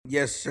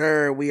Yes,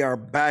 sir. We are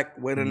back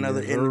with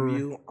another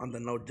interview on the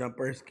No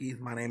Jumper Skis.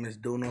 My name is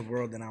Duno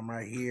World, and I'm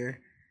right here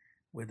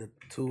with the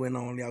two and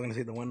only. I was gonna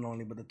say the one and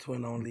only, but the two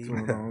and only.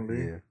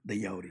 Yeah.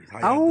 The Yotes. How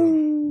y'all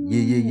doing?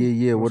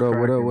 Yeah. What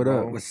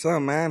up? What's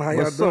up, man? How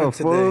y'all What's doing up,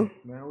 today? fool?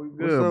 Man, we What's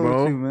good, up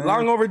bro. with you, man?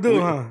 Long overdue,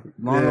 huh?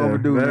 Long Yeah,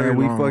 overdue, very man.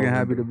 We long fucking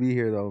happy overdue. to be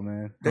here, though,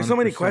 man. There's so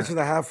many 100%. questions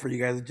I have for you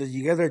guys. It's just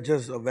you guys are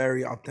just a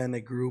very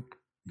authentic group,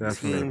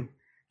 Definitely. team.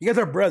 You guys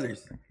are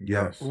brothers,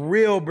 Yes.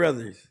 real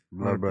brothers,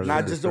 Blood brothers. not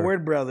Yes, just sir. the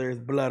word brothers,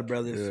 blood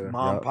brothers, Yeah.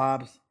 mom, Yup.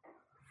 pops.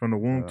 From the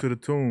womb to the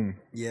tomb,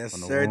 Yes,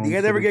 From the sir. Do womb you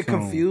guys to ever the get tomb.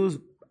 confused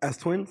as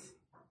twins?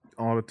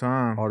 all the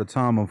time. All the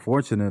time,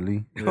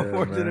 unfortunately. Yeah,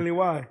 Unfortunately,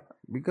 why?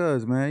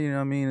 Because, man, you know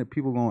what I mean?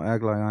 People gonna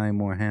act like I ain't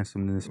more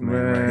handsome than this man,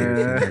 right Man.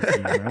 here. sitting next to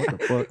me, man. What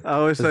the fuck? I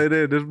always say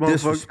that this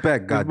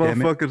Disrespect, goddammit.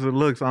 motherfucker's the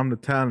looks. I'm the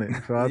talent.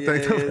 So I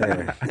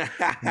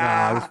think nah,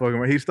 I was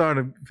fucking. He's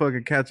starting to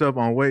fucking catch up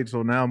on weight.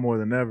 So now more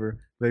than ever,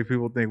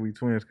 people think we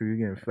twins because you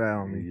getting fat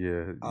on me.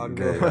 Yeah.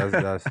 Okay.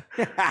 That's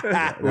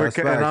And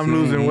facts. I'm He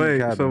losing ain't weight,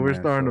 capping, so we're man.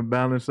 starting to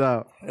balance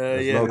out.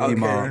 That's yeah,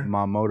 low-key okay.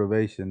 my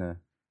motivation to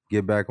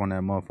get back on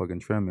that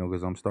motherfucking treadmill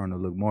because I'm starting to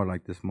look more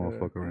like this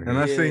motherfucker right And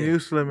now. I seen you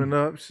slimming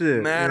up,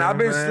 shit. Man, you know I've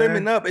been what I'm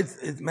slimming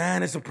saying?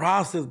 up. It's a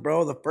process,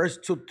 bro. The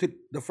first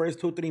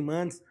 2-3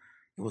 months,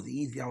 it was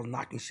easy. I was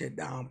knocking shit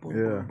down, boom,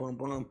 Yeah. boom,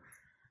 boom, boom.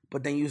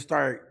 But then you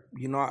start,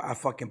 I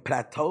fucking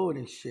plateaued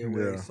and shit.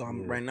 Yeah. So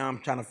right now I'm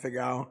trying to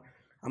figure out.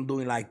 I'm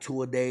doing like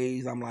 2 a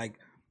days. I'm like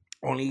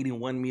only eating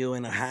 1 meal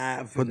and a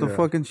half. Put the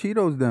fucking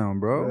Cheetos down,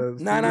 bro.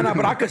 No.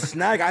 But I could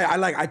snack.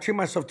 I treat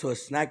myself to a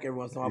snack every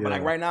once in a while. But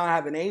like Yeah. right now I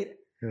haven't ate.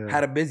 Yeah.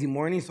 Had a busy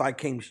morning, so I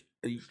came for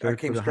the hot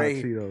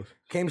Cheetos.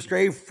 Came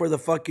straight for the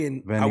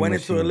fucking. I Vending went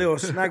into a machine. little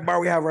snack bar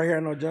we have right here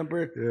at No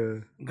Jumper.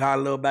 Yeah. Got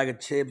a little bag of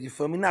chips. You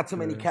feel me? Not too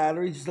many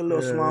calories, just a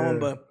little Yeah, small one. yeah.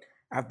 But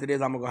after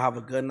this, I'm gonna go have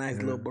a good, nice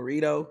little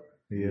burrito,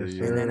 Yes,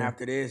 Yeah. sir. and then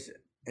after this,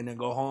 and then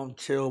go home,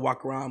 chill,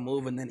 walk around,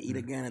 move, and then eat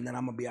again. And then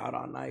I'm gonna be out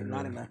all night.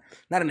 Not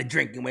in a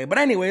drinking way. But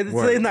anyway,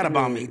 today's not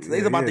about me.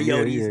 Today's about the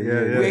Yotes.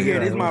 We're here.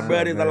 This is my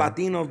brothers, the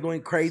Latinos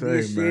doing crazy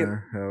as shit.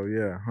 Man. Hell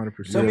yeah,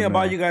 100%. Tell me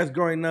about man. you guys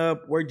growing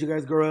up. Where'd you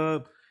guys grow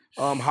up?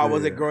 How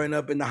was it Shit. growing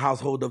up in the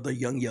household of the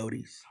young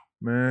Yotes?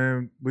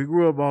 Man, we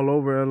grew up all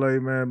over LA,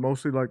 man.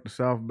 Mostly like the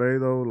South Bay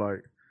though.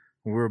 Like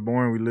when we were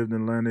born, we lived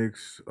in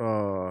Lenox.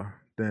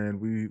 Then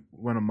we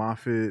went to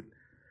Moffitt.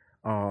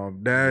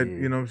 Dad, Yeah.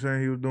 you know what I'm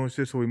saying? He was doing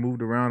shit, so we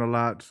moved around a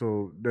lot.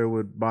 So they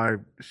would buy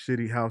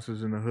shitty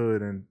houses in the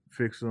hood and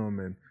fix them.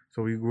 And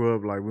so we grew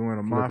up like we went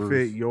to Moffitt,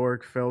 Flippers.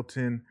 York,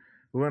 Felton.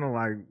 We went to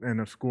like in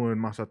a school in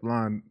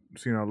Mazatlan,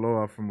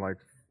 Sinaloa, from like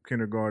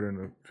kindergarten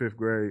to 5th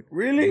grade.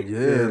 Really?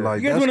 Yeah,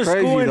 like You guys that's went to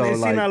crazy school in though.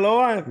 Like,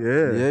 Sinaloa?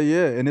 Yeah.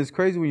 yeah, and it's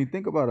crazy when you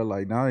think about it.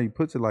 Like now that he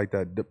puts it like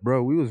that,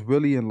 bro. We was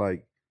really in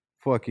like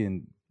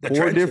fucking The 4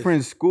 trenches.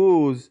 different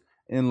schools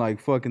in like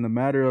fucking the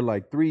matter of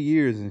like 3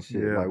 years and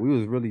shit. Yeah. Like we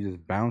was really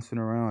just bouncing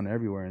around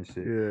everywhere and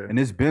shit. Yeah. And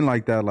it's been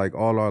like that like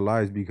all our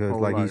lives because Whole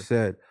like he life.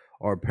 said,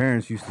 our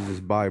parents used to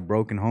just buy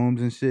broken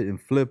homes and shit and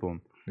flip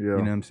them. Yeah. You know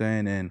what I'm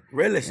saying? And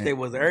Real estate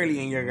was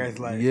early in your guys'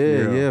 life.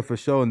 yeah, for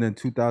sure. And then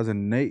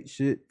 2008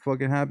 shit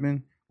fucking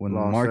happened when the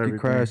Lost market everything.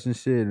 crashed and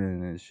shit,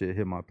 and shit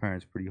hit my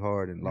parents pretty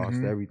hard and lost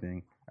Mhm.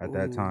 everything at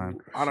that time.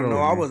 I don't So,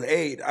 know. I man. was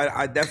 8.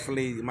 I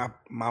definitely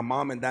my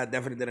mom and dad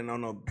definitely didn't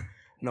know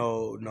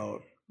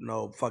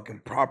no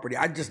fucking property.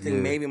 I just think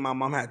Yeah. maybe my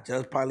mom had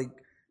just probably.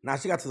 Now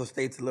she got to the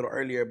States a little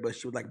earlier, but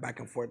she was like back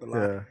and forth a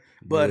lot. Yeah.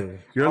 But Yeah.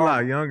 You're a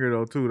lot younger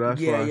though too.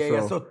 That's why.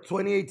 yeah. So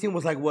 2018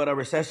 was like what, a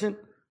recession?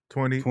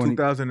 2008.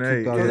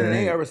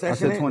 2008, yeah. a recession I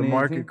said hit? The 2018.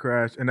 market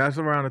crashed, and that's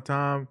around the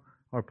time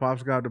our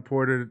pops got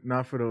deported.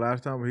 Not for the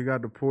last time, but he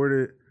got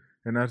deported,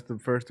 and that's the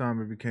first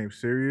time it became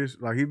serious.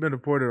 Like he'd been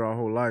deported our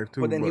whole life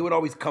too. But then he would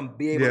always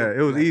be able. Yeah, to,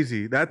 it was like,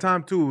 easy. That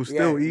time too was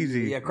still yeah,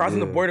 easy. Yeah, crossing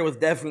the Yeah. border was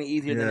definitely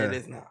easier than Yeah. it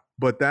is now.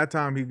 But that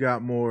time he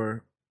got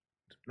more.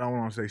 I don't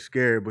want to say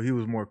scared, but he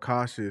was more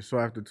cautious. So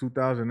after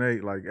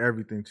 2008, like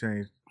everything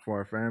changed for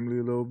our family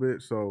a little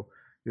bit. So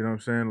you know what I'm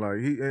saying? Like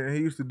he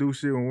used to do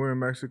shit when we were in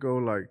Mexico.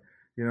 Like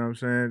you know what I'm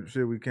saying?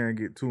 Shit we can't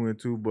get too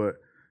into, but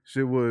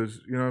shit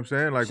was, you know what I'm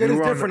saying? Like Shit we is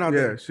were different out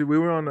there. shit, we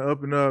were on the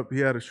up and up. He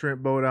had a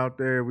shrimp boat out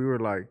there. We were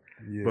like,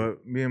 Yeah.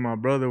 but me and my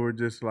brother were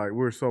just like, we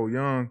were so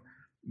young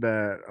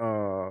that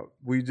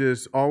we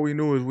just, all we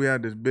knew is we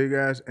had this big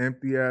ass,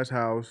 empty ass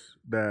house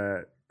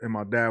and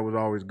my dad was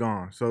always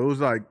gone. So it was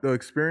like the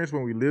experience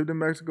when we lived in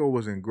Mexico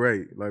wasn't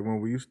great. Like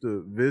when we used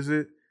to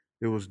visit,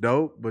 it was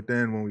dope. But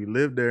then when we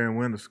lived there and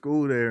went to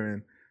school there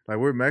and like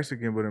we're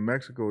Mexican, but in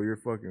Mexico, you're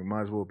fucking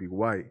might as well be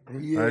white.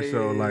 Yeah, Right?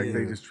 So like yeah.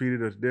 they just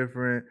treated us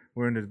different.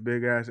 We're in this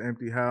big ass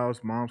empty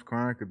house. Mom's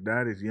crying because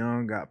dad is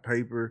young, got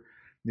paper.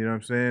 You know what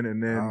I'm saying?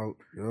 And then Out,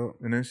 yup.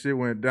 and then shit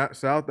went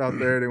south out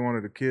there. They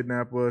wanted to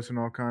kidnap us and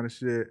all kind of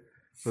shit.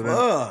 So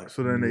Fuck.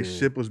 then they Yeah.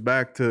 ship us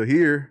back to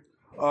here.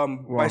 By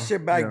Well,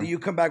 shit back, yeah. do you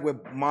come back with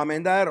mom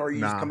and dad, or you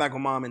just Nah. come back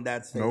with mom and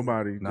dad? Stays?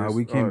 Nobody. Nah, just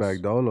we came us.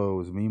 back dolo. It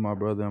was me, my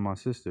brother, and my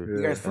sister. Yeah.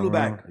 You guys flew I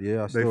back. remember- Yeah,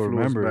 I They still flew us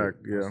remember back,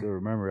 it. yeah. I still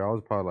remember it. I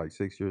was probably like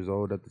 6 years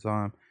old at the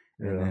time.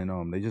 And Yeah.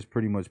 then they just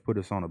pretty much put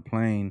us on a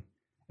plane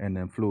and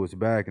then flew us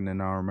back. And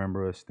then I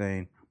remember us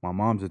staying. my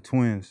mom's a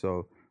twin,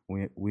 so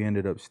we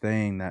ended up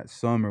staying that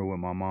summer with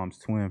my mom's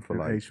twin for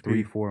like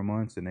HP. 3-4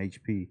 months in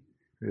HP.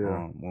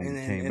 When we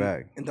came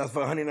back. And that's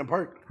for Huntington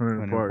Park.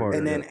 Huntington Park.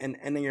 And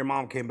then your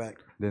mom came back.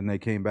 Then they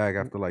came back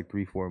after like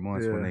 3-4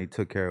 months when they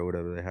took care of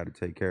whatever they had to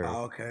take care of.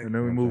 Oh, okay. And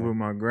then we moved with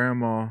my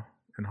grandma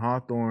in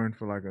Hawthorne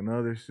for like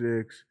another 6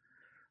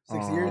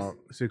 years?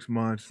 6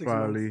 months 6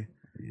 probably. months.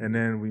 Yeah. And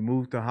then we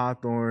moved to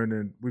Hawthorne,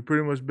 and we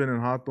pretty much been in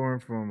Hawthorne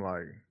from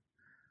like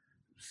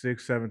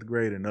 6th, 7th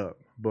grade and up.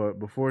 But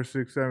before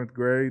 6th, 7th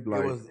grade,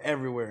 like it was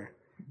everywhere.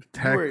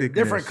 Tacticness.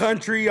 Different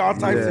country, all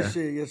types of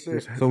shit. Yes, sir.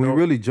 So we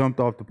really jumped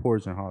off the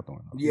porch in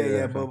Hawthorne.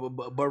 Yeah.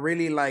 But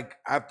really, like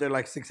after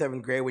like 6th,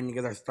 7th grade, when you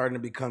guys are starting to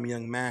become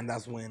young man,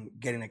 that's when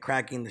getting a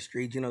crack in the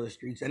streets. You know the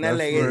streets in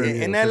LA.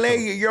 In LA,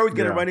 you're always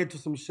gonna run into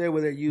some shit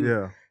whether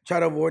you try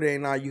to avoid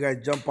it and you guys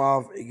jump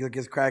off. It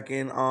gets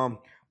cracking.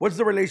 What's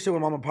the relationship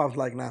with mom and pops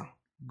like now?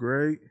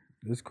 Great.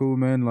 It's cool,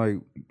 man. Like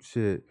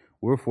shit,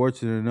 we're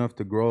fortunate enough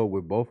to grow up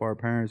with both our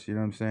parents. You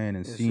know what I'm saying,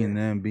 and seeing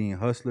them being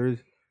hustlers.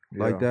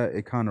 Like that,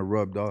 it kind of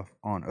rubbed off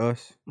on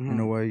us in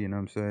a way, you know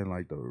what I'm saying?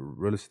 Like the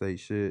real estate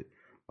shit,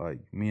 like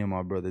me and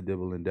my brother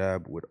dibble and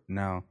dab with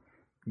now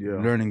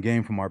learning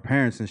game from our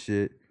parents and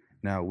shit.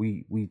 Now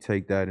we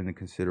take that into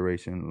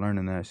consideration,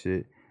 learning that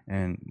shit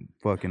and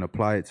fucking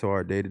apply it to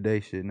our day-to-day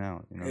shit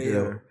now. You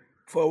know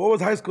For what was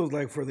high school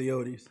like for the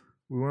Yotes?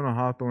 We went to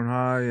Hawthorne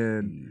High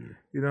and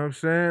you know what I'm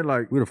saying?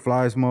 Like we the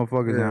flyest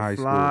motherfuckers in high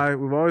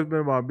school. We've always been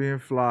about being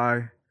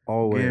fly,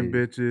 always getting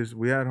bitches.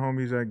 We had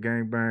homies that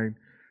gangbanged.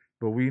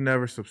 But we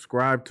never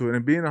subscribed to it.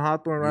 And being in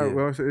Hawthorne, right,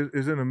 well,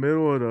 it's in the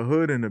middle of the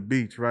hood and the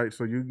beach, right?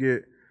 So you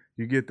get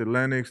the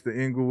Lenox, the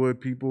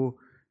Inglewood people,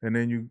 and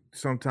then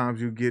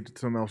sometimes you get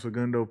some El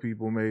Segundo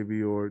people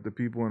maybe, or the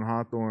people in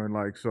Hawthorne,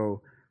 like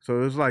so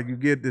it's like you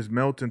get this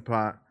melting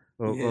pot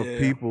of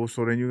people.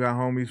 So then you got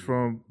homies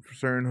from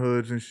certain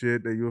hoods and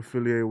shit that you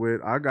affiliate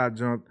with. I got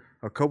jumped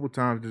a couple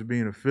times just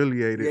being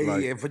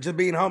affiliated. For just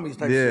being homies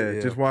type shit. Yeah,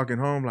 just walking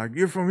home like,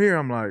 you're from here.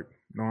 I'm like,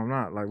 no, I'm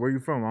not. Like, where you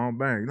from? I don't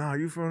bang. Nah,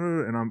 you from the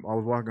hood? And I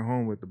was walking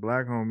home with the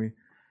black homie,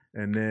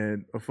 and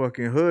then a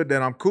fucking hood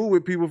that I'm cool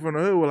with people from the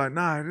hood were like,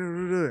 nah,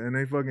 and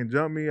they fucking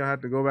jumped me. I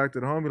had to go back to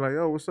the homie like,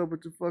 yo, what's up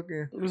with your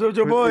fucking... What's up with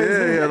your boys?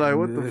 Yeah, like,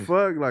 what the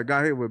fuck? Like,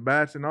 got hit with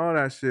bats and all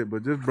that shit,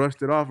 but just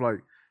brushed it off like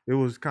it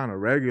was kind of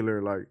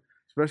regular, like,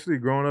 especially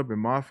growing up in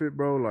Moffitt,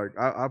 bro. Like,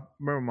 I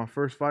remember my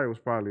first fight was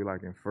probably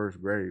like in 1st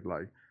grade,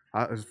 like,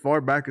 as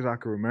far back as I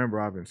can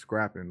remember, I've been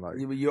scrapping. Like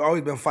you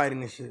always been fighting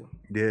this shit.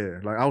 Yeah,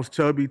 like I was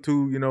chubby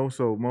too, you know.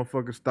 So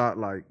motherfuckers thought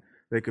like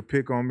they could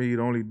pick on me.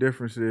 The only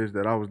difference is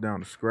that I was down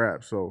to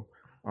scrap. So,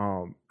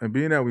 and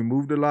being that we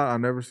moved a lot, I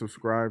never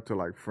subscribed to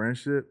like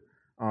friendship,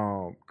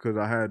 because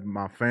I had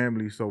my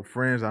family. So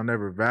friends, I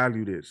never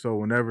valued it. So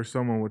whenever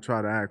someone would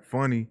try to act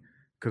funny,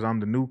 because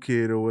I'm the new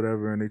kid or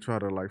whatever, and they try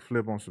to like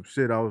flip on some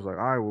shit, I was like,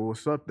 all right, well,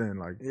 what's up then?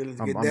 Like,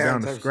 I'm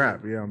down to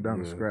scrap. Yeah, I'm down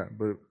to scrap.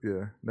 But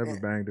yeah, never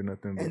banged or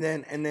nothing.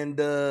 And then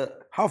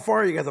how far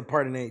are you guys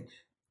apart in age?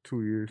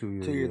 2 years. 2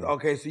 years. 2 years.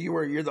 Okay, so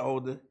you're the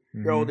older.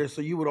 You're older,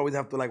 so you would always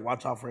have to like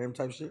watch out for him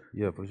type shit.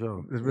 Yeah, for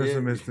sure. There's been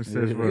some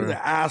instances where he's an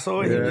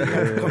asshole. And you just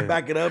have to come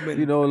back it up. And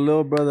you know, a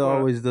little brother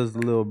always does the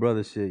little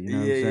brother shit. You know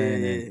what I'm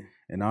saying?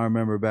 And I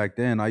remember back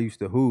then I used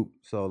to hoop,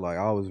 so like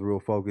I was real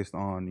focused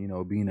on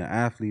being an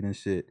athlete and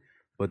shit.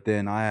 But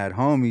then I had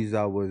homies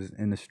that was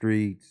in the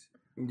streets,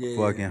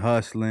 fucking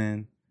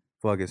hustling,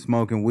 fucking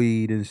smoking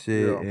weed and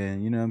shit. Yeah.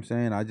 And you know what I'm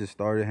saying? I just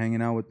started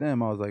hanging out with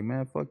them. I was like,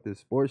 man, fuck this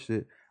sports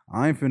shit.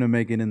 I ain't finna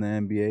make it in the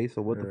NBA,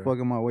 so what the fuck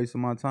am I wasting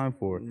my time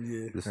for?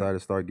 Yeah. Decided to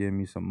start getting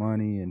me some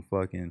money and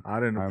fucking... I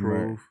didn't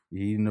approve.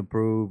 He didn't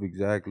approve,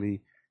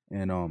 exactly.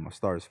 And I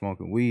started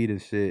smoking weed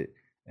and shit.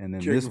 And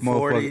then this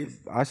motherfucker... 40s.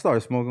 I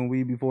started smoking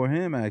weed before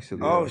him,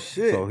 actually. Oh,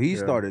 shit. So he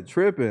started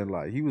tripping.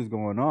 Like, he was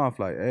going off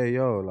like, hey,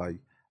 yo, like...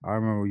 I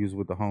remember he was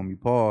with the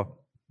homie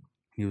Paul.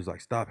 He was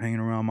like, stop hanging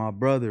around my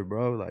brother,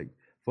 bro. Like,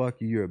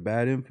 fuck you, you're a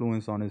bad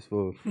influence on this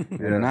fool.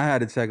 And I had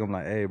to check him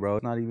like, hey, bro,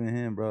 it's not even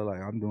him, bro. Like,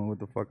 I'm doing what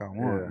the fuck I want.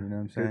 You know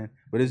what I'm saying?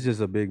 But it's just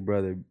a big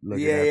brother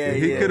looking after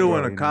He could have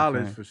went to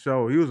college for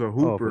sure. He was a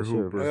hooper.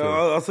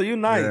 So you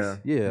nice.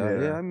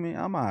 Yeah. I mean,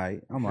 I'm all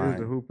right. He was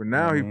a hooper.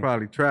 Now he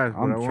probably trash.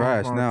 I'm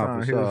trash now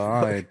for sure.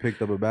 I ain't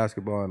picked up a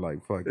basketball in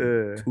like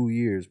fucking 2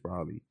 years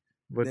probably.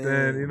 But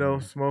then,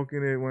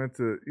 smoking it went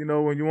to,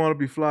 when you want to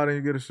be fly, then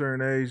you get a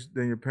certain age,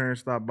 then your parents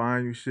stop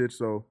buying you shit.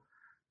 So,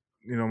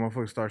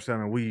 motherfuckers start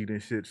selling weed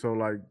and shit. So,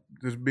 like,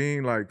 just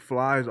being, like,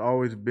 fly has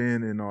always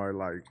been in our,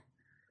 like,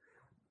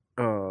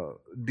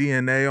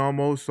 DNA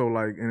almost. So,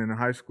 like, and in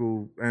high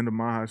school, end of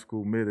my high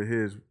school, mid of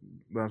his,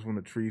 that's when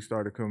the trees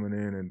started coming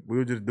in. And we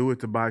would just do it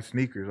to buy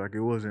sneakers. Like,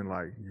 it wasn't,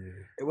 like,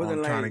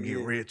 I'm trying to get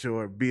rich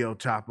or be El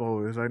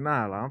Chapo. It's like,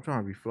 nah, like, I'm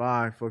trying to be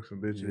fly, fuck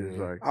some bitches.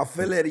 Like, I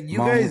feel it. You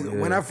guys,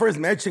 when I first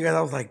met you guys,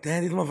 I was like,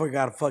 damn, these motherfuckers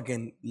got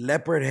fucking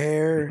leopard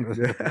hair.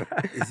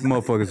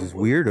 Motherfuckers is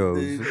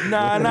weirdos.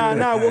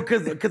 Nah. Well,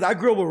 cause I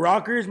grew up with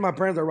rockers. My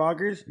parents are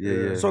rockers.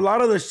 Yeah. So a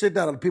lot of the shit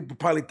that people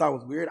probably thought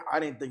was weird, I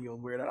didn't think it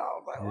was weird at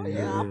all. I was like, oh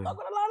yeah, I fuck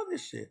with a lot of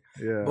this shit.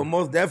 Yeah. But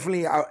most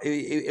definitely,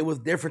 it was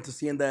different to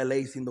see in the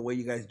LA scene the way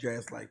you guys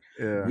dress. Like,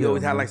 you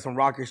always had like some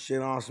rocker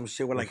shit on, some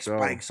shit with like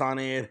spikes on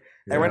it.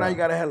 Like right now, you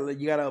got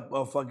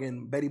a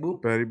fucking Betty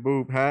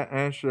Boop hat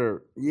and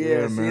shirt.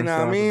 Yeah, so you know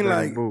what I mean?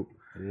 Like,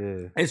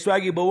 it's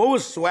swaggy. But what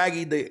was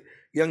swaggy? The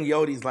young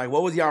Yodis, like,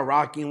 what was y'all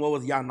rocking? What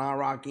was y'all not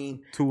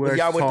rocking? 2X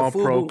y'all with tall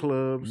the pro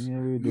clubs.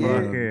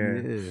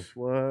 Yeah.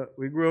 What?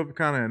 We grew up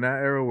kind of in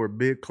that era where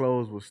big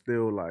clothes was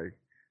still like.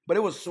 But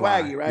it was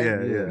swaggy, right?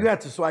 Yeah. You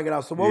had to swag it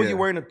out. So what was you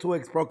wearing a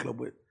 2X pro club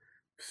with?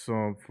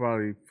 Some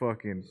probably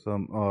fucking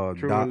some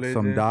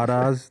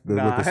Dadas with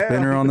the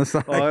spinner on the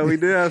side. Oh, we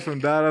did have some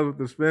Dadas with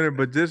the spinner,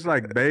 but just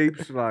like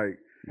babes, like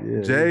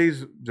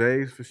J's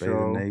for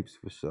sure. Napes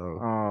for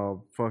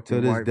sure.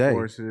 Fucking white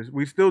forces.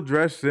 We still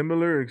dress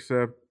similar,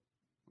 except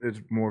it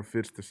more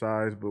fits the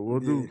size. But we'll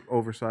do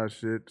oversized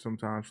shit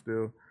sometimes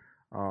still.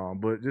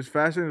 But just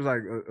fashion is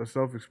like a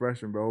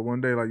self-expression, bro.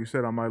 One day, like you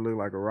said, I might look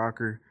like a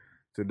rocker.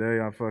 Today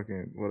I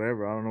fucking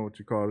whatever. I don't know what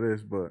you call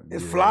this, but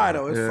it's fly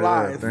though. It's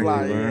fly. It's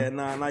fly. You,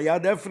 nah. Y'all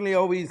definitely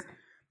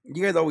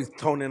you guys always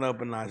toning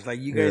up a notch. Like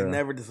you guys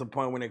never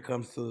disappoint when it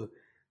comes to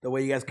the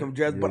way you guys come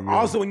dressed. But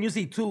also when you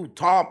see two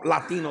top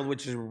Latinos,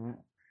 which is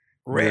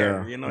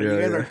rare, you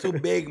guys are two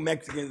big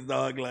Mexicans,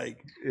 dog.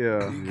 Like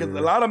because a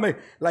lot of we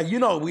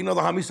know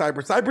the homie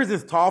Cypress. Cypress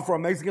is tall for a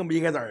Mexican, but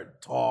you guys are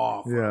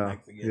tall for a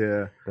Mexican.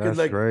 Yeah,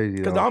 that's crazy.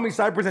 Because the homie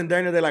Cypress and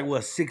Darren, they're like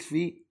what 6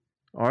 feet.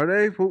 Are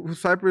they?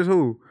 Cypress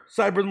who?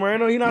 Cypress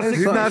Moreno, he's not 6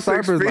 feet. He's not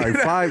Cypress 6 feet.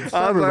 Like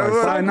 5'7",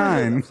 like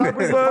 5'9".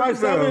 Cypress is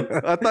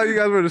 5'7". I thought you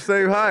guys were the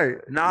same height.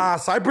 Nah,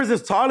 Cypress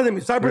is taller than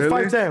me. Cypress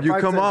 5'10". You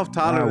come off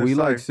taller than we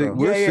like six.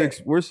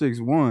 We're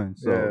 6'1",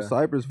 so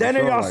Cypress for Denner,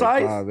 sure y'all like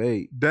size?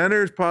 5'8".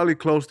 Denner's probably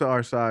close to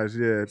our size,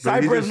 yeah. But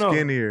Cypress, he's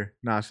skinnier.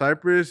 Nah,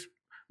 Cypress,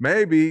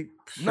 maybe.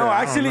 No,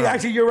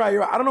 actually, you're right.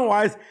 I don't know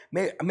why.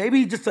 Maybe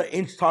he's just an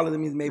inch taller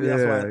than me. Maybe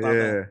that's why I thought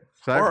that.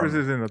 Cypress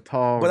isn't a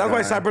tall But that's guy.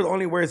 why Cypress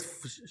only wears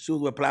shoes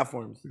with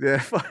platforms. Yeah.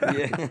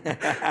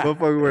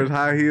 Motherfucker wears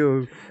high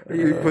heels.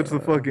 He puts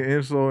the fucking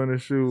insole in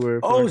his shoe.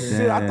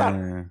 Shit. I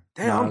thought,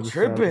 damn, I'm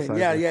tripping.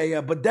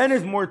 Yeah. But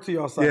Denner's more to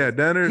your size. Yeah,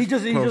 Denner's He's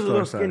just a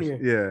little skinnier.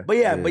 Yeah.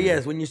 But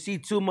yes, when you see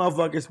two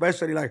motherfuckers,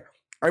 especially like,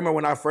 I remember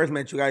when I first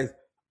met you guys,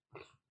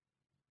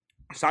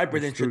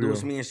 Cypress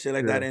introduced me and shit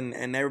like that.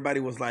 And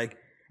everybody was like,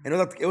 and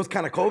it was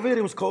kind of COVID.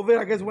 It was COVID,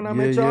 I guess, when I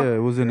met y'all. Yeah, it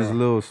was in his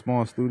little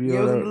small studio. Yeah,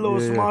 it was in a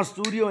little small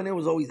studio, and it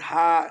was always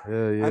hot.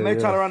 I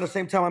met y'all around the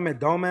same time I met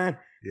Dome Man.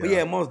 But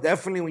yeah, most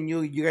definitely when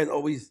you guys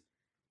always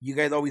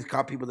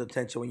caught people's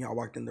attention when y'all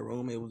walked in the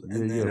room. It was,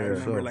 and then I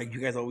remember like you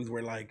guys always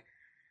were like,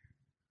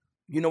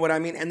 you know what I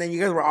mean? And then you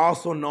guys were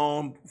also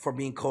known for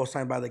being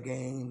co-signed by the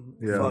game,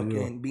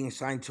 being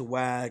signed to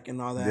Wack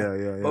and all that.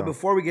 Yeah. But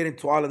before we get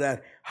into all of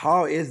that,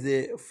 how do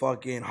the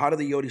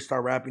Yotis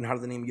start rapping? How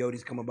did the name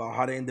Yotis come about?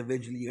 How did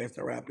individually you guys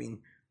start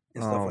rapping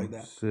and stuff like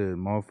that? Shit,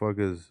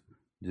 motherfuckers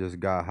just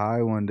got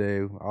high one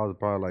day. I was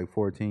probably like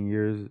 14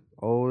 years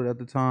old at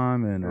the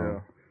time. And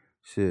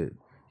shit,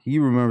 he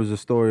remembers the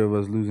story of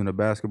us losing a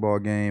basketball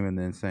game and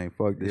then saying,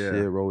 fuck this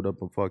shit, rolled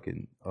up a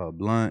fucking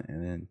blunt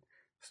and then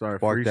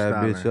sparked that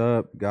bitch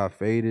up, got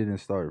faded, and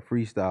started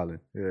freestyling.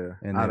 Yeah.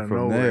 And then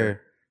from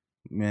there,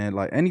 man,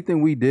 like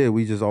anything we did,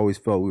 we just always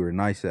felt we were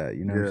nice at.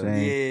 You know what I'm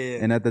saying? Yeah.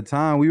 And at the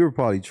time, we were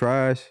probably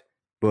trash,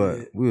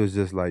 but we was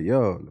just like,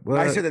 yo.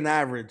 Nicer than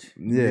average.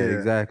 Yeah,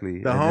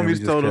 exactly. The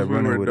homies told us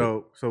we were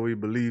dope, so we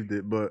believed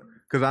it. But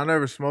because I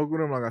never smoked with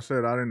them, like I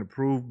said, I didn't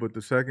approve. But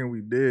the second we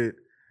did,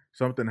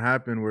 something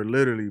happened where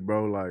literally,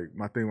 bro, like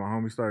my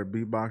homie started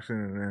beatboxing,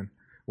 and then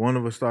one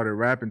of us started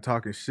rapping,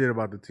 talking shit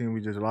about the team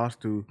we just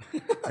lost to,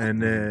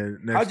 and then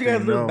next how'd you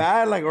guys look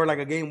bad, or like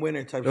a game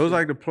winner type? It was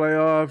like the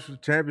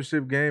playoffs,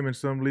 championship game in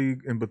some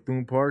league in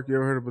Bethune Park. You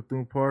ever heard of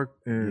Bethune Park?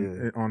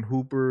 On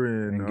Hooper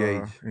and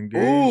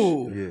Engage.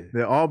 Ooh,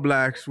 they're all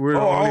blacks. We're the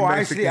only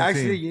Mexican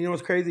actually, team. you know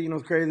what's crazy?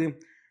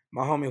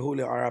 My homie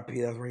Julio,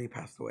 R.I.P. That's where he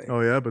passed away.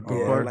 Oh yeah,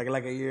 Bethune Park.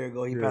 Like a year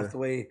ago, he passed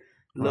away.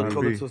 Look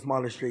closer to a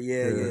smaller street.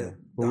 Yeah.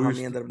 The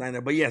homie ended up dying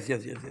there. But yes. Yeah,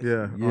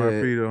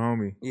 R.I.P. the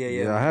homie.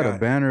 Yeah. I had a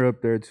banner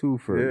up there too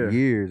for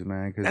years,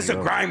 man. That's a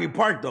grimy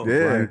park though.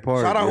 Yeah. Grimy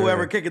park, shout out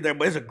whoever kicked it there,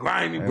 but it's a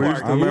grimy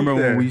park. I remember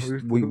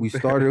when we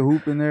started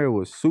hooping there, it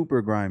was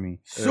super grimy.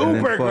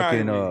 Super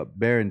grimy. Fucking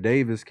Baron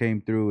Davis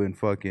came through and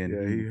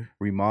fucking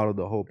remodeled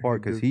the whole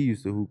park because he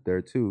used to hoop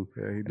there too.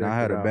 Yeah, and I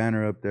had a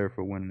banner up there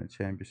for winning the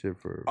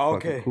championship for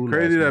okay. Cool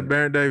Crazy that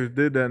Baron Davis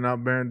did that. Now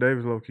Baron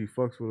Davis low key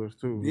fucks with us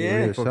too.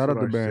 Yeah, shout out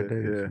to Baron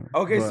Davis. Yeah.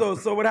 Okay,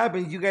 so what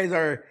happens? You guys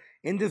are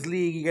in this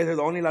league. You guys are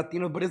the only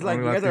Latinos, but it's like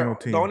you guys are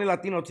the only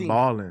Latino team.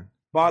 Balling.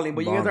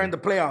 But you guys are in the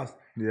playoffs.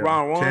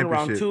 Round 1,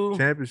 round 2.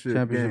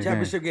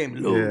 Championship game.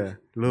 Lose. Yeah,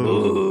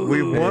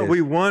 lose.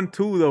 We won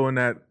 2 though in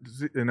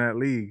that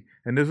league,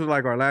 and this was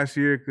like our last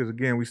year because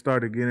again we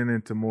started getting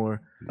into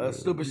more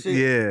stupid shit.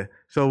 Yeah,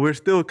 so we're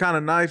still kind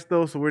of nice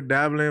though. So we're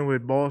dabbling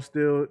with ball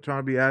still, trying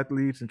to be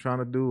athletes and trying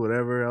to do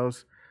whatever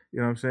else. You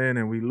know what I'm saying?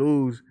 And we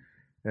lose,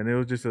 and it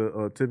was just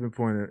a tipping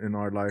point in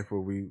our life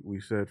where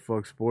we said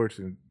fuck sports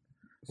and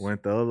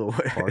went the other way.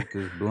 Spark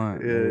this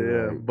blunt.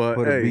 Yeah. Like, but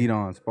put a beat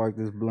on. Spark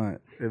this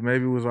blunt. It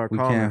maybe was our we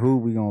calling. Can't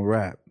hoop. We gonna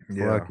rap.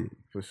 Fuck it.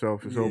 For sure.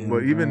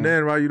 But even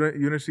then, right? You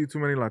didn't see too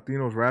many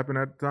Latinos rapping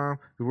at the time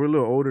because we're a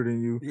little older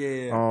than you.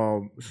 Yeah.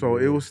 So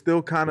it was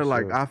still kind of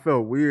like I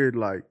felt weird.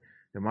 Like,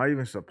 am I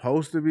even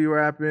supposed to be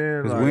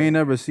rapping? Because we ain't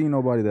never seen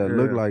nobody that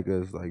looked like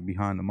us, like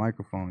behind the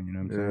microphone. You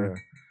know what I'm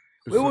saying?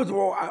 It was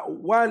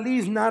well, at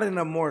least not in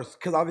a more,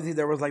 because obviously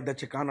there was like the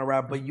Chicano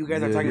rap, but you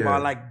guys are talking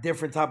about like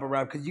different type of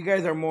rap because you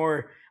guys are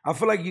more. I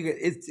feel like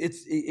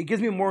it gives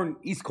me more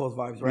East Coast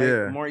vibes, right?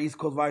 Yeah. More East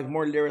Coast vibes,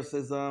 more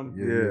lyricism.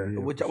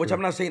 Which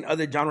I'm not saying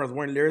other genres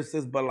weren't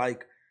lyricists, but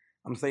like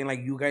I'm saying like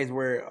you guys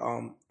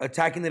were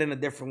attacking it in a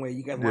different way.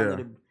 You guys wanted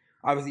to.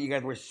 Obviously, you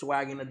guys were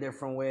swagging a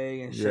different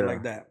way and shit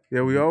like that.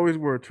 Yeah, we always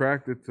were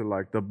attracted to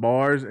like the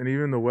bars, and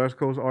even the West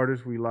Coast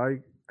artists we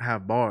like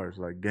have bars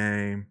like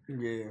Game,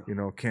 you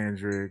know,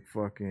 Kendrick,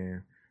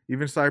 fucking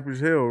even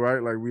Cypress Hill,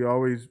 right? Like we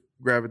always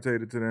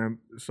gravitated to them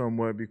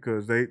somewhat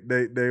because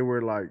they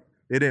were like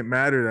it didn't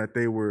matter that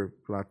they were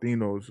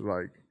Latinos,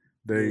 like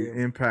they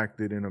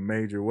impacted in a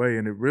major way,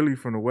 and it really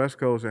from the West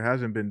Coast it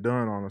hasn't been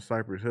done on a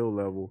Cypress Hill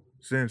level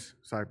since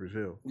Cypress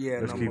Hill.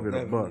 Let's keep it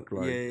a buck.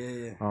 Like,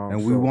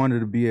 and we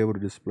wanted to be able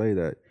to display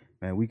that,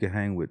 man. We could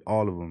hang with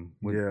all of them,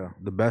 with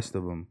the best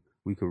of them.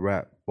 We could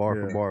rap bar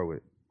for bar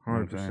with.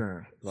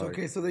 100%.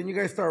 Okay, so then you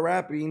guys start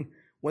rapping.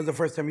 When's the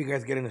first time you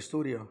guys get in the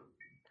studio?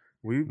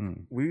 We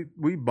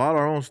bought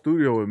our own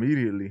studio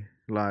immediately.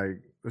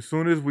 Like as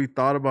soon as we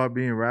thought about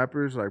being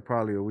rappers, like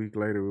probably a week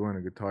later, we went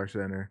to Guitar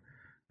Center,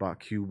 bought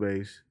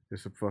Cubase.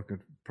 It's a fucking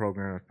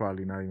program that's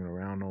probably not even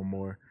around no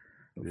more.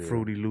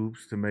 Fruity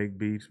Loops to make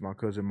beats. My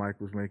cousin Mike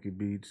was making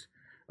beats.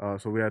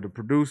 So we had the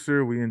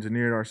producer. We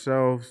engineered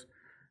ourselves.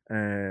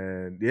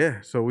 And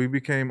so we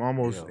became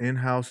almost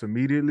in-house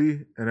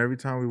immediately. And every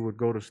time we would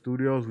go to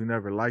studios, we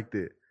never liked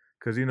it.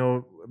 Because, you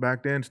know,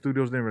 back then,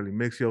 studios didn't really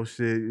mix your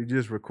shit. You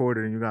just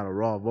recorded and you got a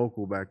raw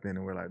vocal back then.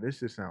 And we're like, this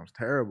shit sounds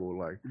terrible.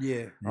 Like,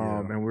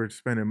 and we're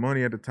spending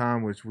money at the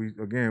time, which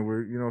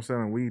we're, you know,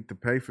 selling weed to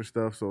pay for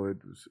stuff. So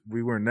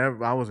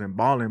I wasn't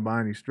balling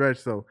by any stretch.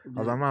 So I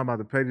was like, I'm not about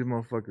to pay these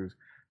motherfuckers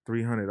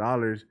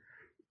 $300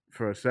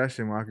 for a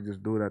session when I could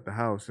just do it at the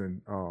house.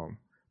 And,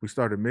 we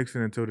started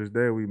mixing until this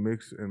day. We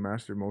mix and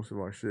master most of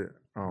our shit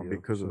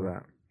because of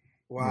that.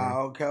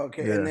 Wow.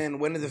 Okay. And then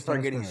when did it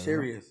start getting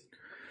serious?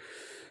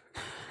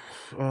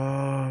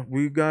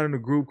 We got in a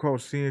group called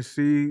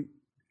CNC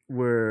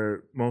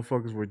where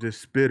motherfuckers were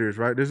just spitters,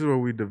 right? This is where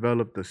we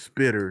developed the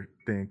spitter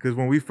thing. Because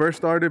when we first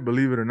started,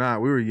 believe it or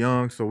not, we were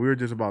young, so we were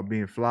just about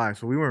being fly.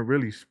 So we weren't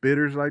really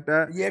spitters like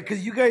that. Yeah,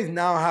 because you guys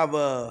now have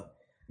a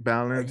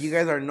balance. You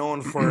guys are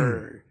known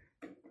for.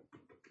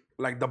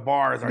 Like the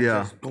bars are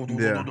just but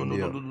you're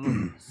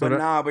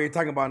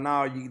talking about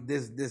now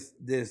this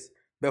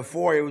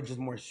before it was just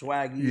more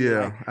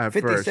swaggy. Like at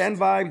 50 first. Cent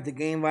vibes, the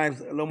Game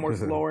vibes, a little more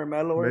slower,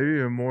 mellower.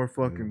 Maybe even more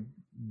fucking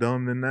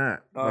dumb than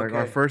that. Like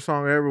our first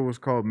song ever was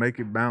called Make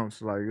It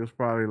Bounce. Like it was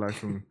probably like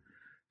some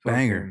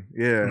banger.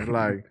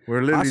 Like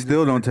we're literally. I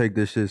still don't take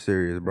this shit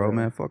serious, bro.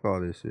 Man, fuck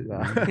all this shit.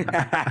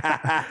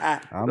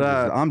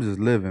 I'm just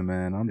living,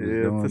 man. I'm just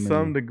doing to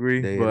some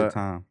degree, day but at a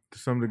time. To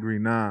some degree,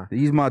 nah.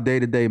 He's my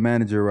day-to-day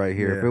manager right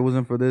here. If it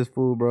wasn't for this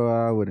fool,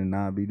 bro, I would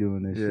not be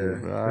doing this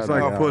shit. Bro. It's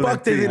like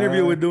fuck this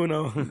interview with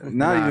Duno.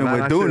 Not even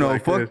with Duno.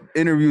 Like fuck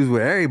interviews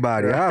with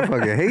everybody. I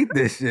fucking hate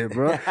this shit,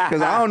 bro.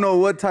 Because I don't know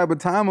what type of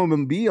time I'm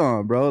gonna be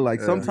on, bro.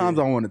 Like sometimes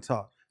I want to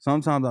talk.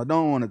 Sometimes I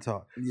don't want to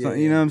talk. So,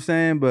 you know what I'm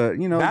saying?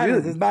 But, you know.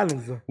 It's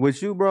balance.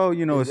 With you, bro,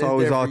 you know, it's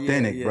always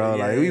authentic, bro.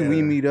 Like,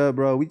 we meet up,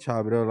 bro. We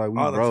chop it up like we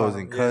bros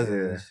and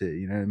cousins and shit.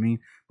 You know what I mean?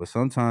 But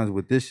sometimes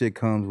with this shit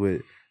comes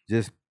with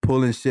just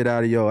pulling shit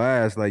out of your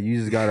ass. Like, you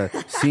just got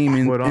to seem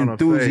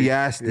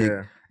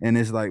enthusiastic. And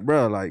it's like,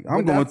 bro, like,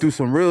 I'm going through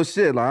some real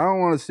shit. Like, I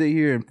don't want to sit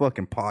here and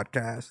fucking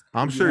podcast.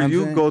 I'm sure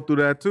you go through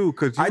that too.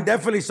 Cause I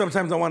definitely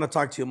sometimes don't want to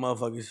talk to you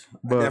motherfuckers.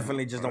 I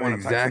definitely just don't want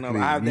to talk to you.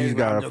 You just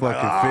got to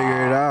fucking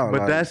figure it out.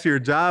 But that's your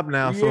job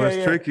now, so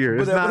it's trickier.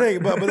 But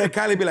then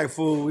Kylie be like,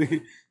 fool,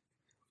 you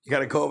got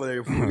to go over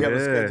there. Fool. You have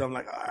a schedule. I'm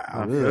like,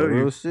 I feel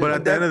you. But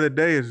at the end of the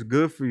day, it's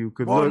good for you.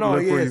 Because look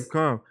where you've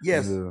come.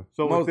 Yes. So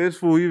with this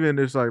fool, even,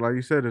 it's like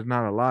you said, it's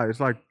not a lie. It's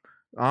like,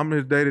 I'm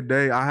his day to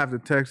day. I have to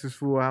text this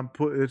fool.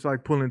 It's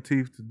like pulling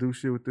teeth to do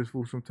shit with this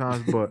fool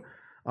sometimes, but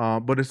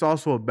it's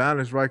also a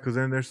balance, right? Because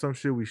then there's some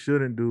shit we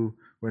shouldn't do.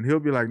 When he'll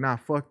be like, "Nah,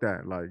 fuck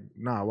that. Like,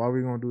 nah, why are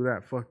we gonna do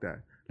that? Fuck that.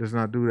 Let's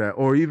not do that."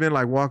 Or even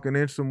like walking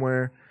in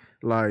somewhere,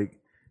 like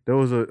there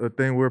was a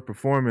thing we're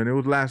performing. It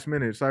was last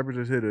minute. Cypress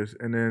just hit us,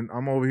 and then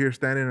I'm over here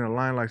standing in a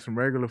line like some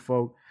regular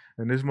folk.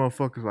 And this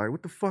motherfucker's like,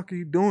 what the fuck are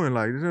you doing?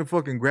 Like, this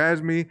fucking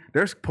grabs me.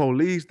 There's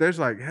police. There's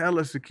like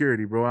hella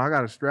security, bro. I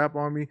got a strap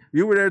on me.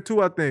 You were there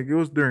too, I think. It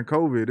was during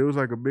COVID. It was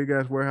like a big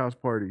ass warehouse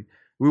party.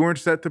 We weren't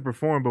set to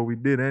perform, but we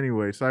did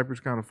anyway. Cypress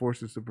kind of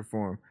forced us to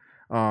perform.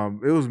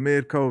 It was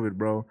mid-COVID,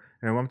 bro.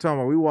 And I'm talking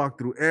about, we walked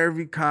through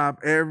every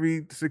cop,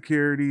 every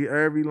security,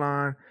 every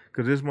line,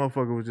 because this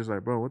motherfucker was just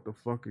like, bro, what the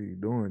fuck are you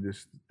doing?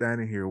 Just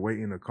standing here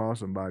waiting to call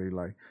somebody.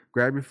 Like,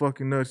 grab your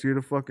fucking nuts, you're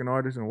the fucking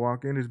artist, and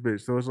walk in this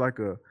bitch. So it's like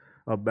a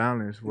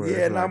balance. Where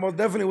yeah, like, most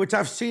definitely, which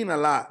I've seen a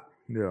lot.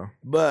 Yeah.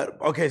 But,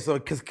 okay, so,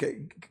 because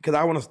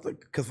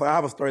I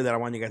have a story that I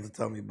want you guys to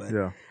tell me. But,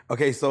 yeah.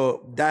 Okay,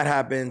 so that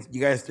happens. You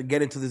guys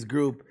get into this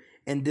group.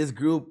 And this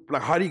group,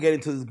 like, how do you get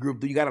into this group?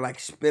 Do you gotta like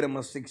spit them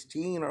a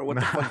 16 or what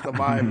the fuck's the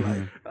vibe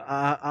like?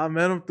 I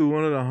met him through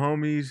one of the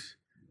homies,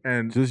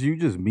 and you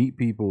just meet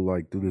people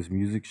like through this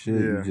music shit.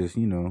 Yeah. You just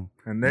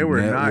and they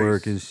were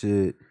network nice. And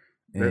shit,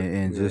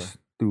 and just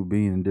through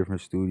being in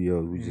different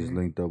studios, we just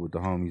linked up with the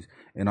homies.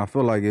 And I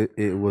feel like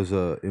it was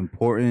a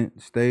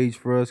important stage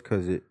for us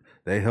because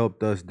they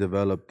helped us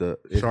develop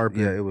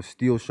sharpen. Yeah, it was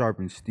steel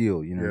sharpened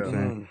steel. You know what I'm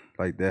saying?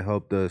 Like that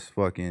helped us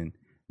fucking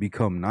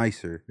become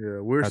nicer. Yeah,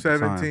 we're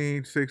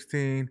 17,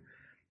 16,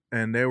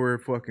 and they were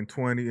fucking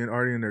 20 and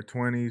already in their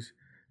 20s,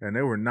 and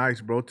they were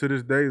nice, bro. To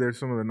this day, they're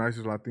some of the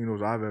nicest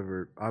Latinos I've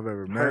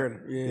ever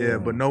met. Yeah,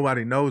 but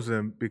nobody knows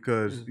them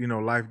because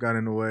life got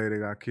in the way. They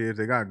got kids,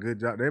 they got good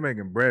jobs. They're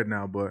making bread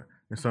now, but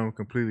it's something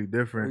completely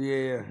different.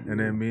 Yeah.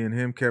 And then me and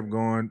him kept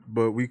going,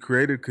 but we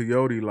created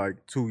Coyote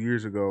like 2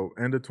 years ago.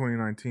 End of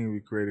 2019, we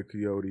created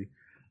Coyote,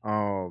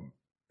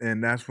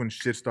 and that's when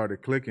shit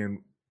started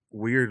clicking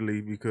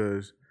weirdly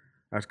because.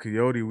 As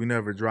Coyote, we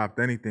never dropped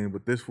anything,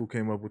 but this fool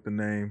came up with the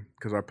name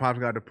because our pops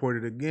got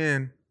deported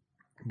again,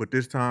 but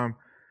this time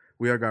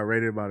we got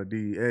raided by the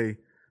DEA,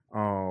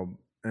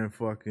 and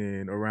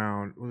fucking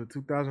around, was it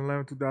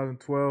 2011,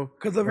 2012?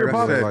 Because of your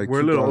pops? Like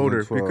we're a little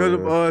older. Because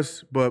of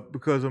us, but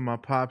because of my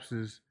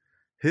pops'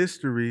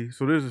 history.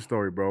 So there's a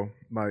story, bro.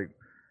 Like,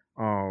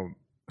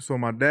 so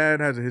my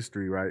dad has a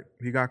history, right?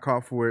 He got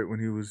caught for it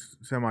when he was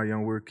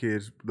semi-young. We were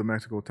kids, the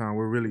Mexico time.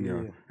 We're really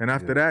young. And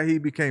after that, he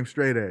became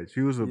straight edge.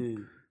 He was a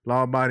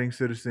law-abiding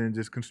citizen,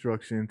 just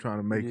construction, trying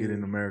to make it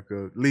in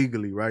America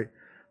legally, right?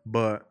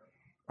 But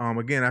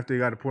again, after he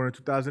got deported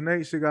in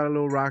 2008, shit got a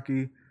little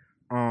rocky.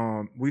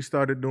 We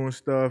started doing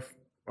stuff,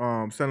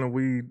 selling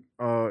weed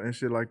and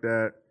shit like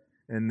that,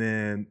 and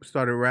then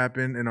started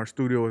rapping in our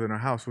studio within our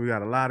house. So we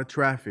got a lot of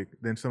traffic.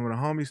 Then some of the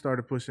homies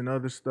started pushing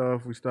other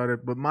stuff. We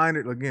started, but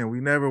minor, again, we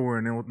never were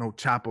in no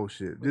chapo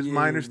shit. Just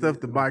minor stuff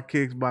to buy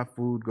kicks, buy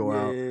food, go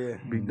out,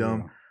 be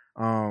dumb.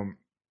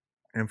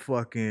 And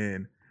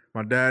fucking...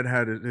 My dad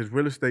had his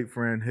real estate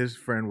friend. His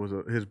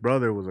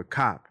brother was a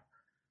cop,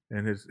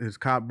 and his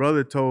cop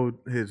brother told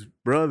his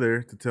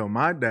brother to tell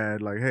my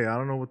dad, like, hey, I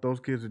don't know what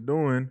those kids are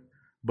doing,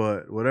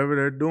 but whatever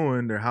they're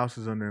doing, their house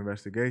is under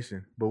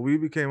investigation. But we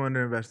became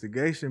under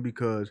investigation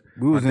because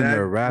my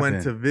dad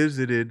went to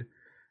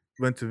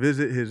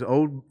visit his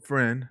old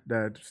friend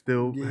that's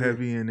still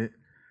heavy in it,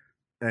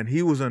 and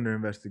he was under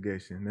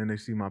investigation. Then they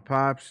see my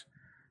pops.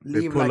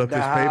 They pull up his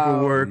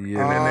paperwork, and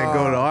then they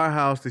go to our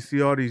house to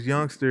see all these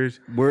youngsters.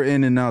 We're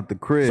in and out the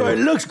crib. So it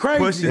looks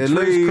crazy. It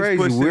looks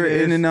crazy. We're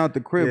in and out the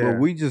crib, but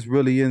we just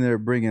really in there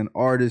bringing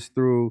artists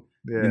through.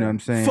 You know what I'm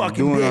saying?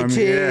 Fucking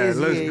bitches. It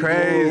looks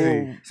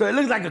crazy. So it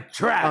looks like a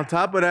trap. On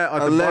top of that,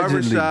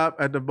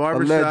 at the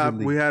barbershop,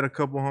 we had a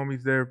couple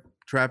homies there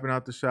trapping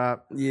out the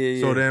shop.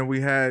 So then we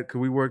had, because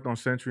we worked on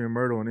Century and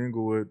Myrtle in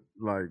Inglewood,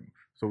 like,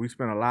 so we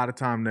spent a lot of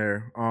time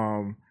there.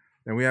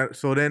 And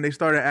so then they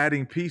started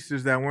adding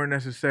pieces that weren't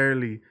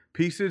necessarily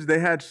pieces. They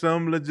had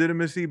some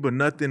legitimacy, but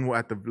nothing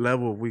at the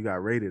level we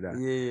got rated at.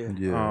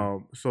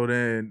 So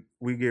then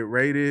we get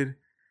raided.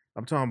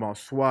 I'm talking about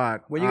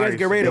SWAT. When you guys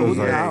get raided, who's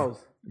in the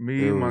house?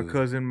 Me and my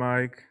cousin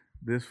Mike,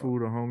 this fool,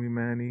 the homie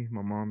Manny,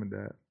 my mom and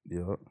dad.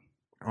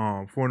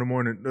 4 in the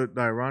morning.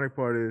 The ironic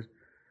part is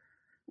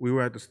we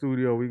were at the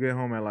studio. We get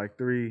home at like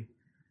 3.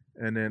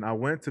 And then I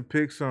went to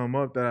pick some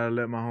up that I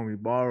let my homie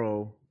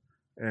borrow.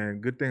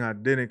 And good thing I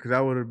didn't, because that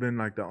would have been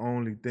like the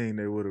only thing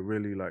they would have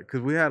really like,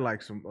 because we had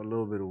like a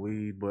little bit of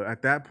weed, but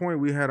at that point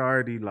we had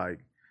already like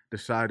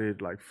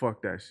decided like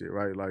fuck that shit,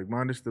 right? Like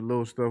minus the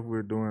little stuff we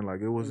were doing, like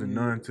it wasn't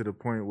none to the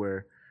point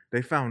where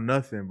they found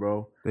nothing,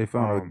 bro. They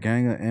found a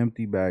gang of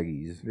empty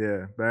baggies.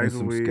 Yeah, bags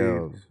of weed,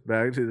 scales.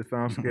 Bags. They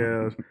found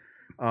scales,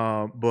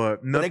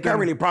 but nothing. They can't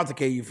really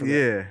prosecute you for that.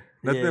 Yeah,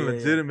 nothing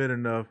legitimate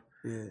enough.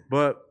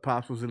 But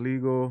Pops was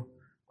illegal.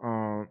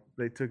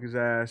 They took his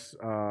ass,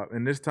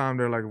 and this time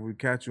they're like, if we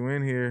catch you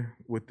in here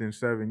within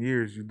 7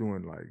 years, you're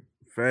doing like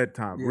fed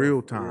time,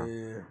 real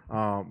time.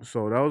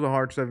 So that was a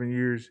hard 7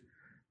 years.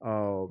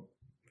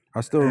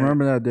 I still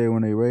remember that day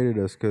when they raided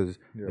us because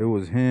it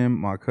was him,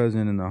 my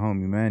cousin, and the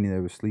homie Manny. They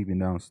were sleeping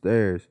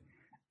downstairs,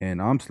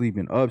 and I'm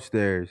sleeping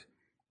upstairs.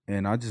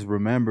 And I just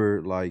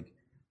remember like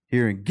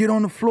hearing, get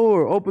on the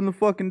floor, open the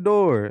fucking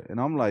door. And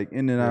I'm like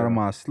in and out of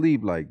my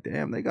sleep, like,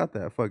 damn, they got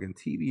that fucking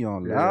TV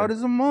on loud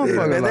as a motherfucker.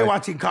 Yeah, like, they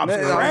watching Cops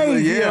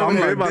crazy. Yeah, I'm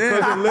like, my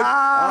cousin looked.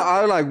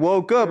 I like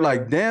woke up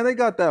like, damn, they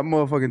got that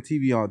motherfucking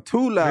TV on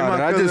too loud.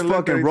 And I just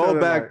fucking roll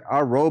back. Like,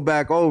 I roll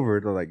back over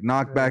to like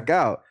knock back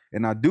out.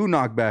 And I do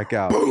knock back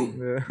out.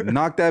 Boom.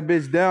 Knock that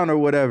bitch down or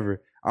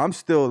whatever. I'm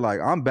still like,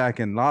 I'm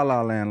back in La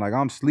La Land. Like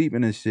I'm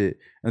sleeping and shit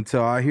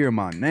until I hear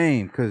my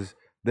name. Cause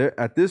they're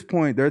at this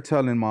point, they're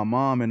telling my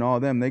mom and all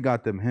them, they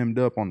got them hemmed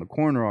up on the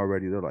corner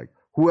already. They're like,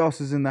 who else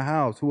is in the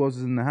house? Who else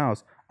is in the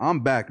house?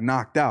 I'm back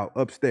knocked out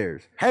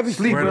upstairs. Heavy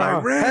sleeper.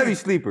 Like, heavy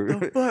sleeper.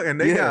 The fuck? And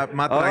they got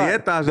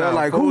matralletas they're out.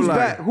 Like, who's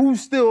back?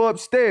 Who's still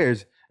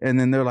upstairs? And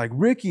then they're like,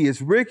 Ricky,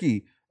 it's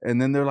Ricky. And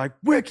then they're like,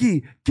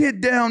 Ricky, get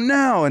down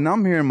now. And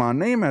I'm hearing my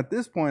name at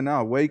this point.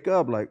 Now I wake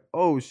up like,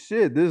 oh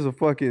shit, this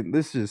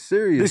is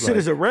serious. This shit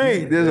is a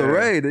raid. There's a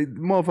raid. The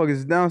motherfuckers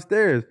is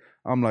downstairs.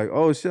 I'm like,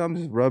 oh shit, I'm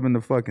just rubbing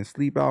the fucking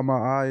sleep out my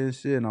eye and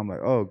shit. And I'm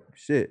like, oh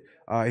shit.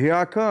 Here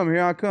I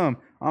come.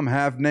 I'm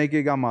half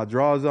naked, got my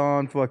drawers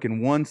on,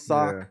 fucking one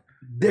sock,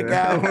 dick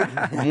out,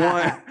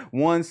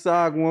 one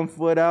sock, 1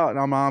 foot out.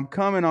 And I'm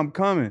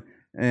coming.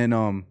 And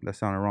that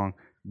sounded wrong.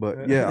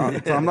 But yeah,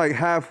 so I'm like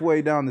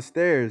halfway down the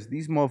stairs.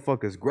 These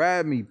motherfuckers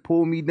grab me,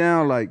 pull me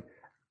down like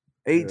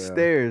 8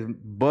 stairs,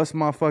 bust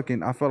my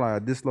fucking, I felt like I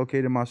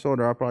dislocated my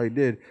shoulder. I probably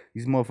did.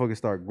 These motherfuckers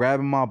start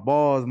grabbing my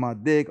balls, my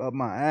dick, up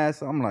my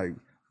ass. I'm like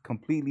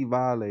completely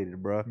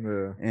violated, bro.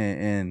 Yeah.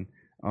 And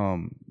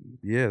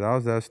that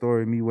was that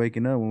story of me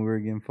waking up when we were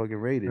getting fucking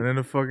raided. And then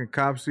the fucking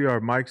cops see our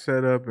mic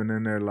set up, and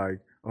then they're like,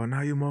 oh,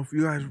 now you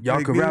guys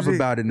can rap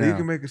about it now. You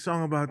can make a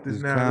song about this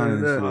now.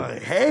 And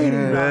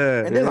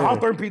there's a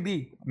Hawthorne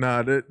PD.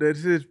 Nah,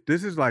 this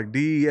is like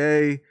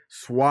DEA,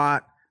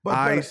 SWAT,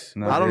 ICE.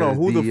 I don't know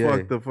who DEA. The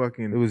fuck the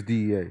fucking. It was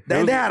DEA.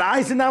 They had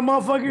ICE in that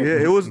motherfucker?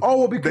 Yeah, it was.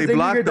 Oh, because they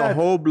blocked the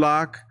whole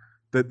block.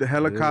 The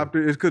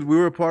helicopter. It's because we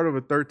were part of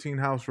a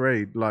 13-house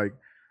raid. Like,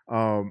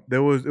 it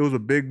was a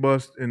big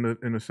bust in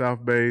the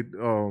South Bay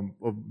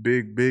of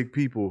big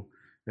people.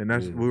 And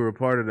we were a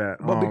part of that.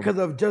 But because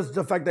of just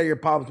the fact that your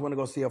pops want to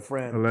go see a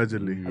friend.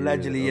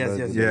 Allegedly,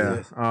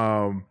 yes.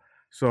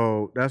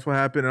 So that's what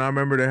happened. And I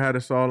remember they had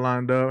us all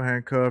lined up,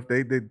 handcuffed.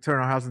 They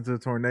turned our house into a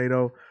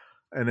tornado.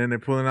 And then they're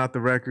pulling out the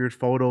records,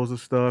 photos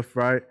of stuff,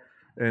 right?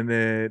 And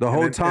then the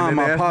whole time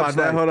my pop's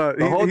like,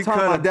 the whole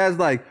time my dad's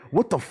like,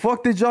 what the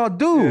fuck did y'all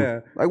do? Yeah.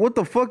 Like, what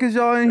the fuck is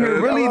y'all in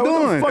here really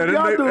doing? And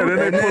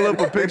then they pull up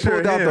a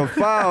picture. They pulled out the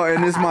file,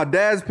 and it's my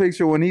dad's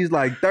picture when he's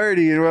like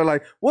 30, and we're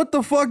like, what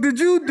the fuck did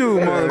you do,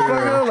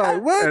 motherfucker?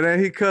 Like, what? And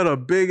then he cut a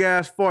big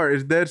ass fart.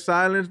 It's dead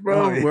silence,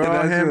 bro. We're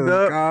all hemmed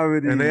up.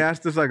 Comedy. And they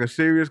asked us like a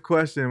serious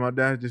question. My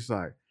dad's just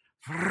like,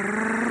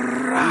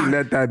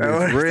 let that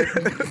bitch rip.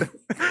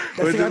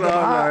 We're just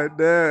all like,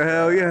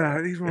 hell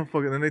yeah, these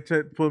motherfuckers. And they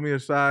pulled me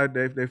aside.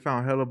 They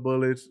found hella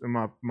bullets in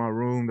my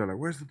room. They're like,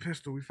 where's the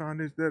pistol? We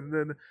found this,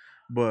 that.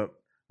 But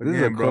again,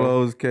 this is a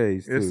closed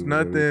case. It's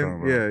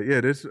nothing.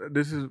 Yeah. This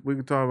is, we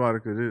can talk about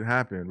it because it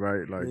happened,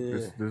 right? Like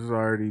this is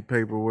already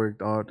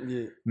paperwork.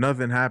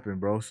 Nothing happened,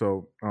 bro.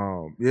 So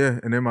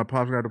and then my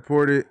pops got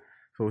deported.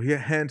 So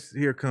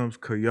here comes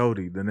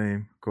Coyote, the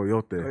name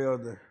Coyote.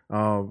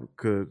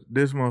 Cause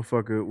this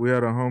motherfucker, we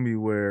had a homie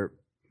where.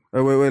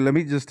 Wait, let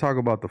me just talk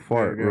about the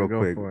fart real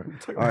quick.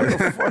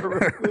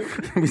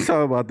 Let me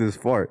talk about this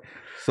fart.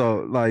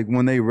 So, like,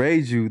 when they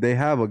raid you, they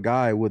have a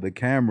guy with a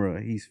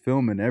camera. He's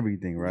filming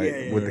everything,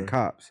 right? With the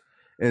cops.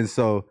 And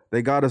so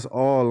they got us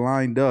all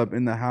lined up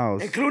in the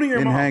house, including your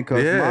in mom.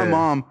 handcuffs.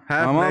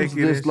 My mom's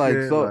just like,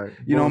 so like,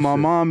 you know, my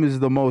mom is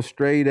the most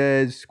straight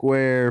edge,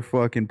 square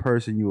fucking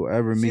person you will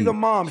ever meet. She's a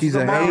mom. She's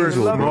an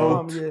angel,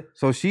 bro.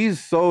 So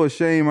she's so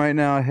ashamed right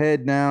now,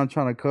 head down,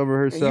 trying to cover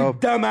herself.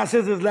 And you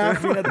dumbasses is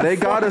laughing at They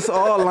got us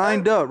all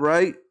lined up,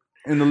 right?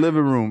 In the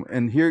living room,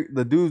 and here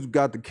the dude's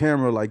got the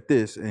camera like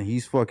this, and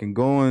he's fucking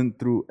going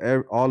through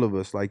all of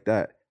us like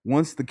that.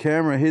 Once the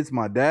camera hits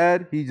my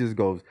dad, he just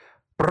goes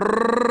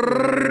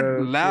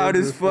loud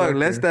as fuck.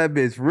 Lets that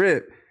bitch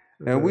rip.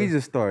 And we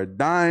just started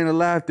dying of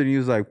laughter. And he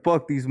was like,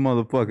 fuck these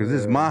motherfuckers.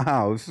 This is my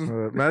house.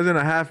 Imagine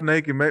a half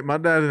naked, my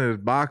dad's in his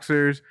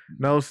boxers,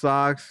 no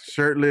socks,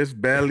 shirtless,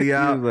 belly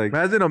out. Like,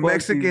 imagine a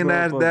Mexican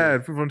ass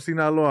dad from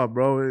Sinaloa,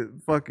 bro.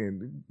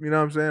 Fucking, you know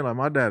what I'm saying? Like,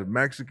 my dad's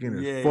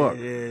Mexican as fuck.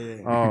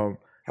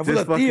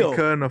 Just fucking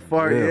cutting a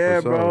fart.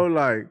 Yeah, bro.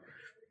 Like,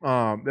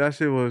 that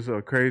shit was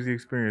a crazy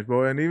experience,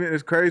 bro. And even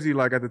it's crazy,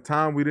 like at the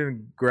time we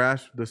didn't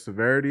grasp the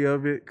severity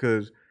of it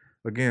because,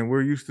 again,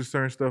 we're used to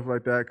certain stuff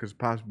like that because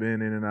Pop's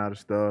been in and out of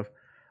stuff.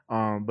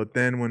 But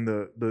then when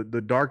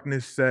the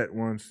darkness set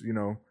once, you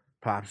know,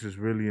 Pop's is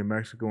really in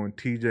Mexico and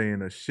TJ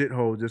in a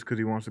shithole just because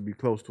he wants to be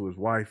close to his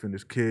wife and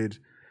his kids.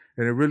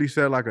 And it really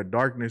set like a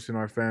darkness in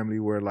our family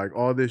where like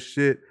all this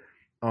shit,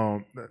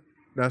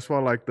 that's why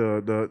like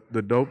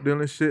the dope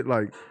dealing shit,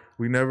 like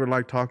we never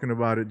like talking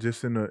about it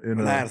just in a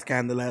last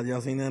scandal.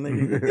 Y'all seen that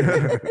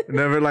nigga?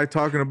 Never like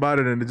talking about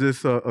it in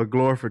just a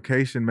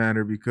glorification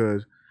manner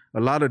because a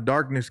lot of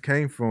darkness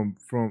came from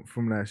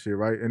that shit,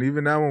 right? And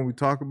even now when we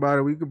talk about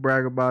it, we could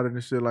brag about it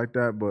and shit like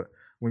that, but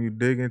when you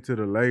dig into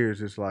the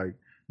layers, it's like,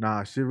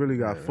 nah, shit really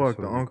got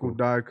fucked. The uncle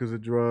died because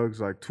of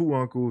drugs, like 2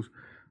 uncles.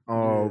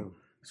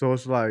 So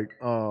it's like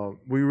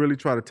we really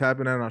try to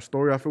tap in our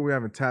story. I feel we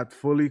haven't tapped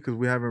fully because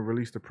we haven't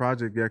released the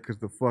project yet because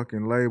the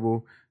fucking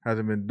label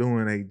hasn't been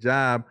doing a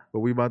job. But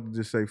we about to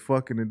just say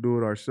fuck it and do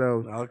it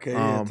ourselves. Okay,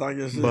 talk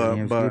your shit.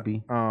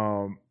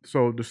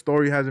 So the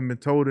story hasn't been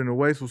told in a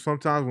way. So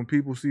sometimes when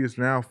people see us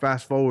now,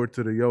 fast forward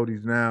to the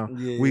Yotes now,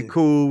 we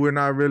cool. We're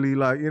not really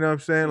like, you know what I'm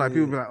saying? Like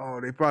people be like, oh,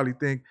 they probably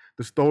think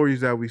the stories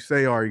that we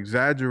say are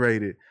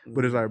exaggerated.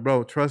 But it's like,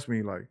 bro, trust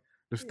me, like,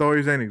 the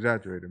stories ain't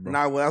exaggerated, bro.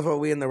 Nah, well, that's why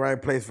we in the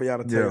right place for y'all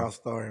to tell y'all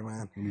story,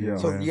 man. Yeah,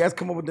 so man. you guys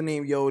come up with the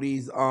name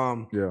Yotes.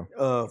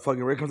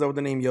 Fucking Rick comes up with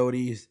the name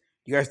Yotes.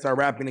 You guys start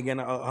rapping again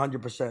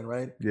 100%,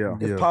 right? Yeah.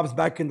 Is Pops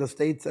back in the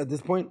States at this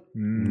point?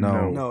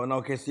 No.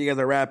 Okay, so you guys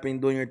are rapping,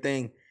 doing your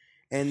thing.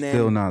 And then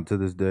still not to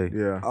this day.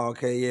 Yeah.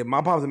 Okay, yeah.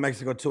 My Pop's in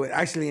Mexico too.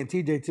 Actually in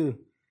TJ too.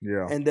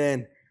 Yeah. And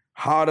then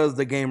how does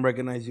the game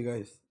recognize you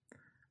guys?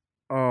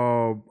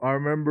 I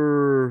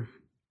remember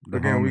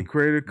we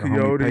created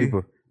Coyote.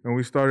 And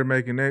we started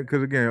making that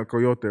because again,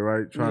 Coyote,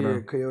 right? Trying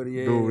to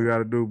do what we got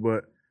to do.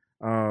 But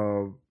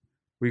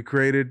we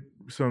created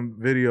some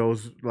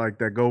videos like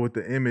that go with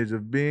the image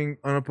of being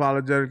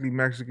unapologetically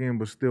Mexican,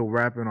 but still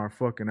rapping our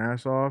fucking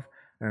ass off.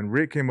 And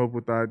Rick came up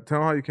with that. Tell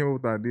him how you came up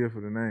with the idea for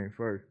the name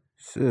first.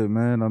 Shit,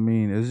 man. I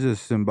mean, it's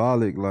just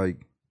symbolic. Like,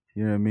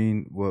 you know what I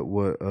mean?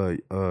 What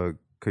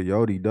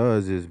Coyote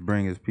does is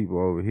bring his people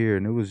over here,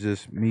 and it was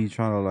just me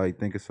trying to like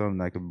think of something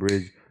that could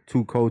bridge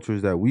 2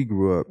 cultures that we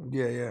grew up with,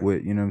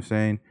 you know what I'm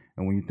saying?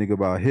 And when you think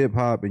about hip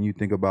hop and you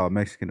think about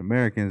Mexican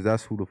Americans,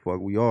 that's who the fuck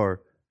we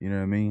are, you know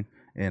what I mean?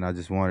 And I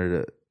just wanted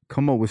to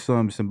come up with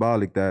something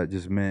symbolic that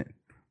just meant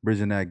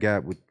bridging that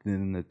gap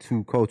within the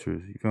 2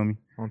 cultures, you feel me?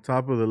 On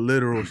top of the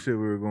literal shit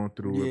we were going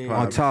through with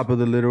Pops. On top of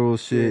the literal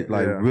shit,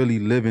 really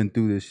living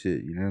through this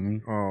shit, you know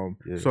what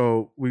I mean?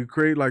 So we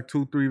create like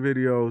 2-3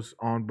 videos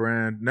on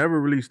brand, never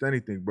released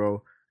anything,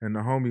 bro. And the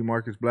homie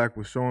Marcus Black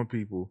was showing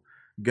people.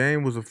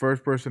 Game was the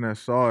first person that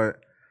saw it,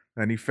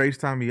 and he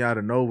FaceTimed me out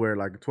of nowhere,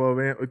 like 12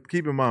 a.m.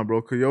 Keep in mind,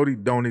 bro, Coyote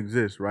don't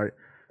exist, right?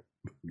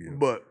 Yeah.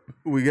 But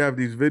we have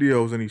these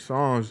videos and these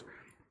songs,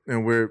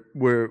 and we're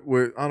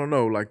I don't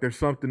know, like there's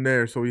something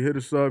there. So he hit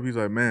us up. He's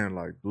like, man,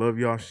 like love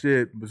y'all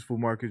shit. This fool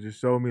Marcus just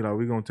showed me, like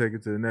we gonna take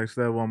it to the next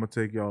level. I'm gonna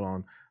take y'all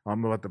on.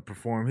 I'm about to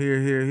perform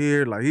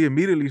here. Like he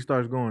immediately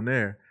starts going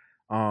there.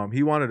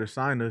 He wanted to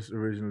sign us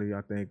originally,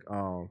 I think.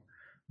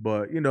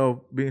 But you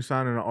know, being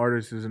signed an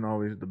artist isn't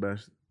always the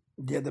best.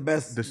 Yeah, the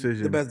best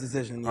decision. The best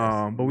decision.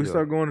 Yes. But we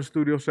start going to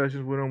studio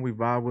sessions with him. We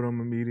vibe with him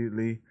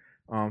immediately.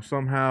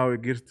 Somehow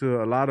it gets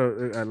to a lot of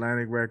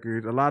Atlantic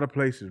Records, a lot of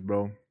places,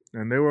 bro.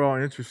 And they were all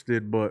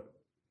interested, but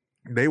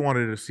they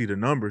wanted to see the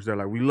numbers. They're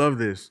like, we love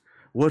this.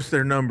 What's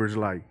their numbers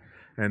like?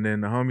 And then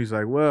the homie's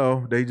like,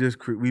 well,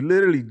 we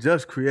literally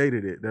just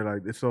created it. They're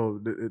like, so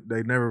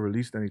they never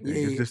released anything.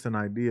 It's just an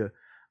idea.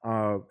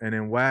 And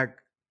then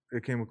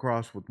it came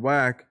across with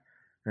Wack.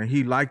 And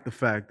he liked the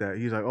fact that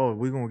he's like, oh,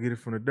 we're going to get it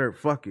from the dirt.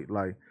 Fuck it.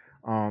 Like,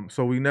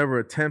 so we never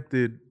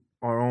attempted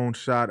our own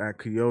shot at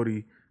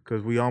Coyote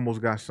because we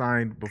almost got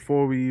signed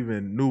before we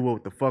even knew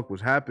what the fuck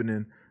was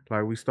happening.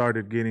 Like, we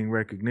started getting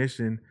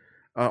recognition.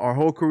 Our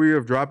whole career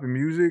of dropping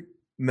music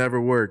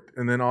never worked.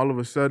 And then all of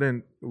a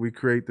sudden, we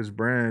create this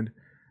brand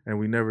and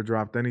we never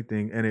dropped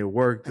anything. And it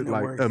worked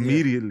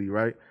immediately,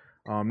 right?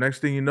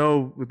 Next thing you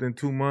know, within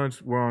 2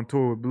 months, we're on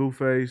tour with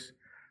Blueface.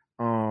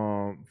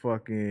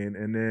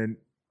 And then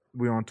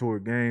we on tour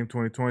Game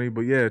 2020.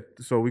 But yeah,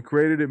 so we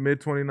created it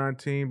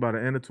mid-2019. By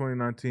the end of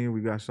 2019,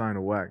 we got signed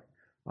to Wack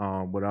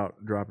without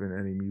dropping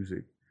any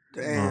music.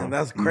 Damn,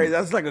 that's crazy.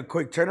 That's like a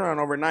quick turnaround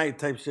overnight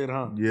type shit,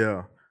 huh?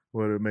 Yeah.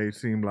 What it made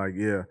seem like,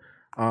 yeah.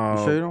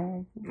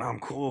 I'm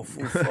cool.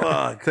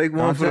 Fuck. Take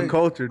one for the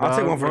culture, dog. I'll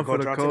take one for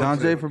the culture. Don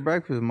J for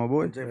breakfast, my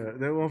boy. Yeah,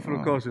 that one for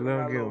the culture.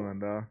 Let him get one,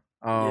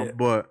 dog.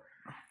 But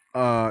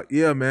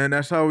yeah, man,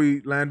 that's how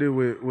we landed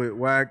with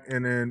Wack.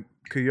 And then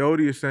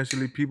Coyote,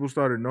 essentially, people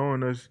started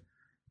knowing us,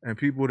 and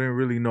people didn't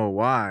really know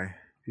why.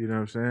 You know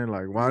what I'm saying?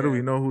 Like, why do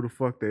we know who the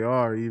fuck they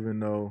are, even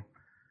though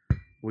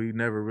we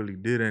never really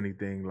did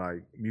anything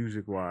like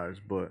music-wise?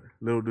 But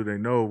little do they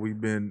know, we've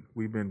been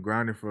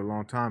grinding for a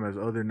long time as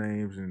other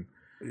names, and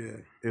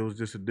it was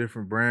just a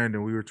different brand,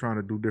 and we were trying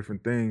to do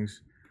different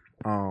things.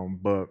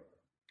 But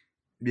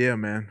yeah,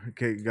 man,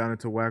 got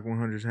into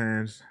Wack100's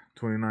hands,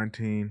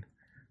 2019,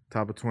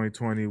 top of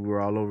 2020. We were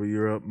all over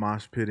Europe,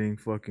 mosh pitting,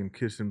 fucking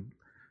kissing,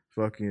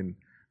 fucking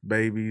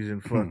babies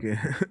and fucking,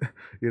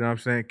 you know what I'm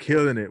saying?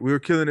 Killing it. We were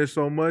killing it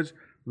so much.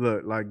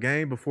 Look, like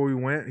Game, before we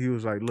went, he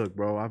was like, look,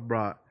 bro, I've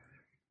brought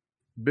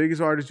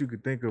biggest artists you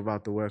could think of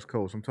out the West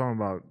Coast. I'm talking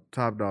about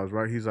top dogs,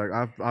 right? He's like,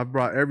 I've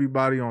brought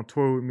everybody on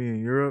tour with me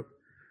in Europe,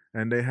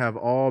 and they have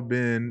all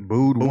been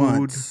booed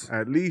once.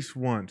 At least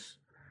once,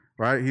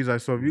 right? He's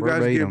like, so if you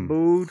guys get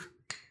booed,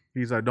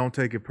 he's like, don't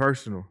take it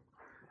personal.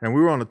 And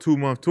we were on a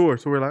 2-month tour,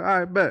 so we're like, all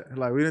right, bet.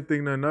 Like, we didn't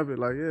think nothing of it.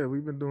 Like, yeah,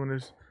 we've been doing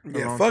this.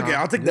 Yeah, fuck it.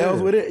 I'll take the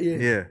L's with it.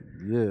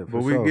 Yeah.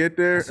 But we get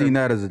there. I seen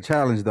that as a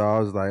challenge, though. I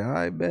was like, all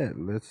right, bet.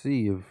 Let's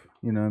see if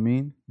You know what I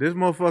mean? This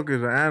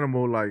motherfucker's an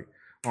animal, like,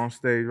 on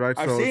stage, right?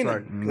 I've so seen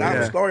it's it. like, I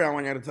have a story I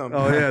want you to tell me.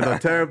 Oh yeah,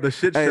 the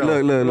shit show. Hey,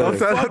 look.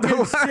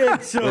 Fucking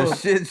shit show. The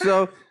shit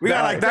show. We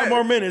got like 10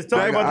 more minutes.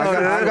 Talk about the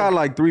I got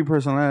like 3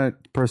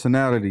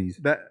 personalities.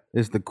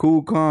 It's the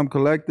cool, calm,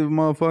 collective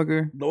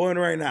motherfucker. The one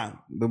right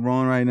now. The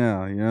one right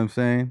now. You know what I'm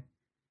saying?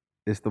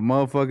 It's the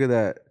motherfucker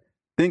that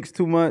thinks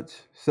too much,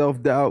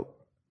 self-doubt,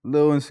 a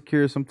little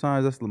insecure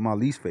sometimes. That's my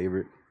least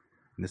favorite.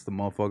 And it's the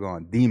motherfucker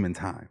on demon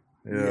time.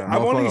 Yeah.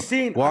 I've only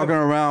seen... Walking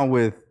around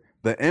with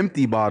the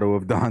empty bottle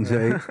of Don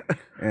J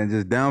and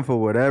just down for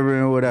whatever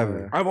and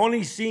whatever. I've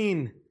only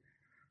seen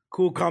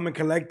Cool, Calm, and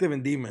Collective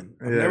and Demon.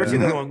 I've never seen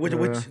that one,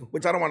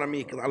 which I don't want to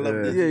meet because I love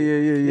this. Yeah.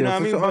 You know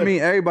what I mean? I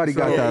mean, everybody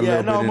got that.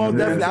 Yeah, no, most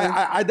definitely.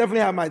 I definitely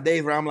have my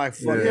days where I'm like,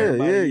 fuck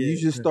everybody. Yeah, you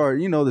just start,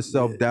 the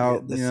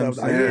self-doubt. You know what I'm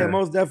saying? Yeah,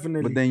 most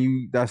definitely. But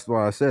then that's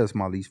why I said it's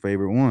my least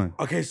favorite one.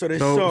 Okay, so this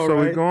show,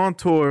 right? we go on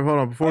tour. Hold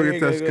on, before we get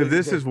to this, because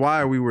this is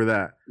why we were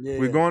that.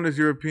 We go on this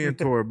European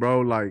tour,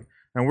 bro, like,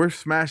 and we're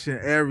smashing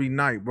every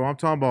night, bro. I'm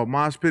talking about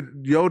mosh pit,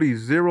 Coyotes,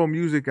 zero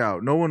music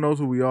out. No one knows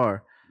who we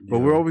are. But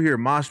we're over here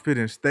mosh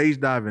pitting, stage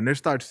diving. They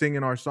start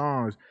singing our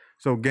songs.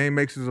 So Game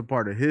makes us a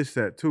part of his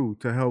set too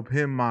to help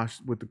him mosh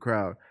with the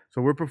crowd.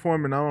 So we're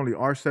performing not only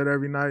our set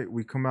every night,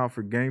 we come out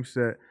for Game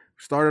set.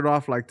 Started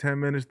off like 10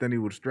 minutes, then he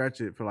would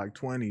stretch it for like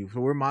 20.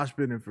 So we're mosh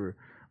pitting for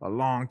a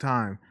long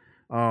time.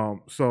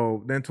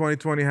 So then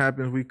 2020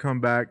 happens, we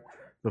come back.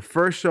 The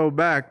first show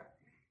back,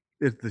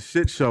 it's the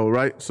shit show,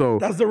 right? So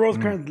that's the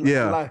Rosecrans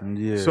live.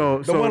 Yeah. So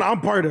the one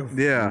I'm part of.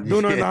 Yeah.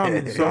 Doing the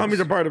homies. So homies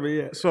are part of it,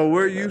 yeah. So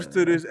we're used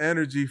to this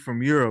energy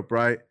from Europe,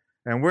 right?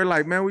 And we're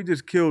like, man, we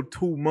just killed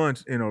 2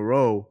 months in a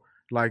row.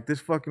 Like this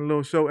fucking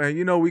little show.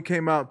 And we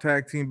came out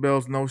tag team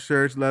belts, no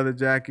shirts, leather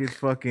jackets,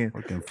 fucking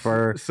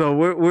fur. So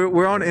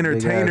we're on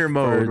entertainer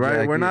mode, right?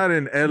 Jacket. We're not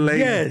in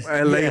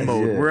LA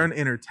mode. Yeah. We're in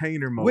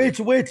entertainer mode.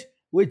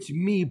 Which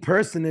me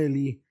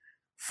personally,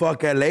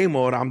 fuck LA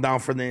mode. I'm down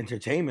for the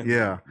entertainment.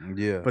 Yeah.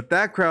 But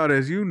that crowd,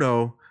 as you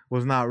know,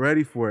 was not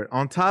ready for it.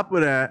 On top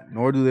of that,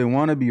 nor do they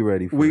want to be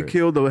ready for it. We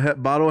killed a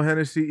bottle of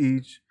Hennessy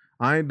each.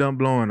 I ain't done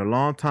blowing a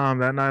long time.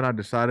 That night, I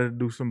decided to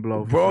do some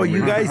blow. Bro,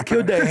 you guys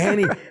killed the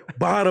Henny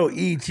bottle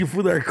each. You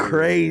fools are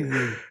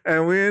crazy.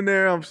 And we in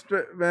there, I'm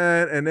straight,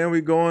 man. And then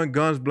we going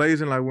guns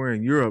blazing like we're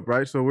in Europe,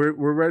 right? So we're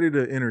ready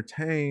to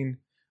entertain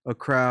a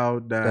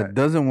crowd that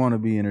doesn't want to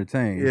be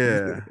entertained.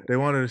 Yeah, they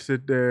wanted to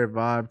sit there,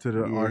 vibe to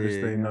the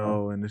artists they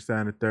know, and this, that,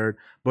 and the third.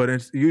 But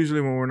it's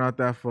usually when we're not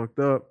that fucked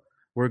up,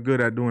 we're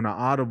good at doing an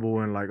audible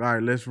and like, all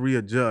right, let's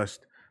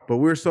readjust. But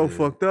we're so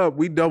fucked up,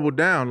 we double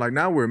down. Like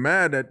now we're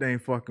mad that they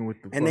ain't fucking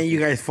with the. And then you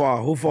guys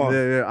fall. Who fall?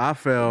 Yeah, I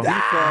fell.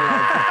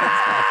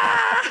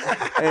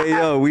 Hey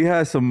yo, we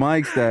had some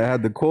mics that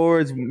had the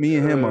cords. Me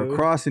and him are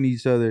crossing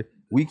each other.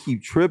 We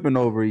keep tripping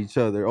over each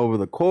other over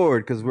the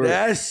cord because we're.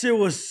 That shit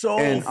was so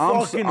and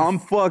fucking. I'm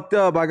fucked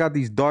up. I got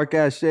these dark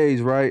ass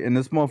shades, right? And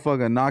this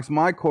motherfucker knocks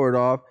my cord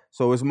off,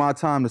 so it's my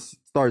time to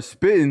start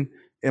spitting.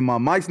 And my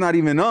mic's not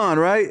even on,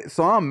 right?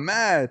 So I'm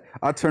mad.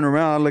 I turn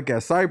around, I look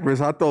at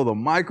Cypress. I throw the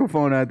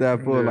microphone at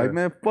that fool. Like,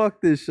 man,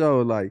 fuck this show.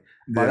 Like,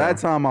 by that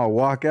time I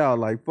walk out,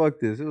 like, fuck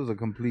this. It was a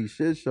complete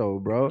shit show,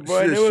 bro.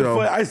 Shit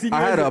show. I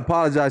had to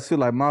apologize too.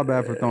 Like, my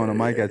bad for throwing a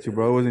mic at you,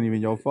 bro. It wasn't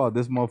even your fault.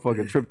 This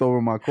motherfucker tripped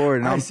over my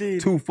cord, and I'm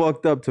too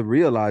fucked up to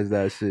realize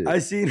that shit. I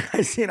seen you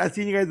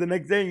guys the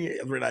next day,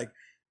 and we're like,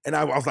 and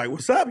I was like,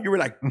 "What's up?" You were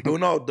like, "Don't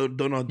know,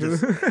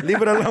 just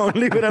leave it alone,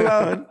 leave it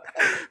alone."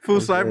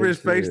 Full Cypress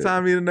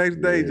FaceTime me the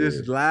next day,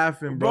 just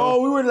laughing, bro.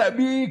 We were like,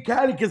 me and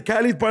Cali, because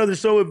Cali's part of the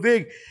show with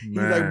Vic. He's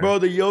like, bro,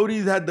 the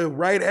Coyotes had the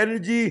right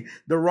energy,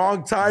 the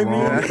wrong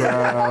timing.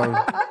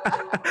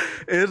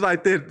 It's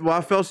like this. Well,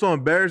 I felt so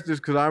embarrassed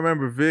just because I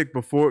remember Vic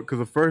before, because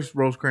the first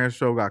Rosecrans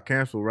show got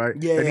canceled, right?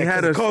 Yeah, and he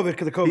had us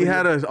COVID. He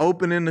had us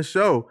opening the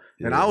show,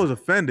 and I was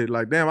offended.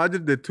 Like, damn, I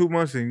just did 2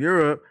 months in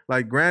Europe.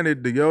 Like,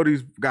 granted, the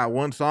Coyotes got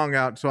one song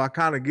out, so I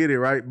kind of get it,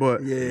 right?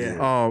 But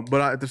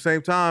at the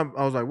same time,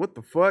 I was like, what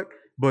the fuck?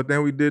 But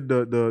then we did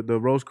the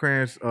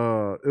Rosecrans.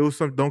 It was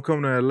some Don't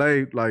Come to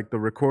LA, like the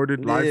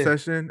recorded live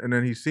session, and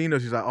then he seen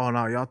us. He's like, oh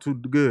no, y'all too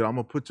good. I'm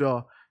gonna put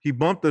y'all. He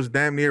bumped us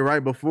damn near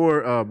right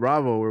before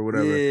Bravo or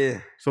whatever.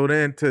 Yeah. So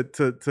then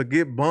to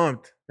get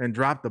bumped and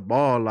drop the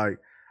ball, like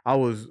that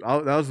was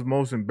the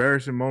most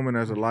embarrassing moment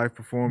as a live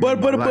performer.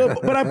 But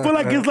I feel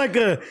like it's like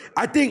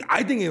I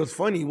think it was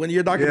funny when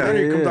your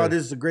documentary comes out.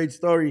 This is a great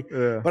story.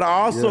 Yeah. But I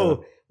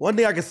also one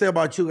thing I can say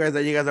about you guys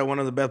that you guys are one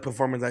of the best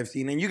performers I've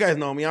seen, and you guys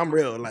know me. I'm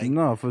real. Like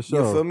no, for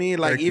sure. You feel me?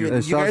 Like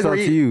even you guys were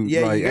you.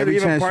 Yeah, like, you guys were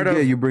even part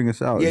of. You bring us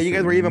out. Yeah, you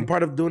guys were even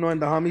part of Duno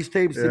and the Homies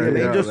tapes, City of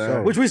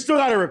Angels, which we still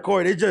got to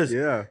record. It just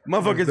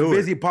motherfuckers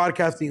busy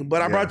podcasting.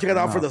 But I brought you guys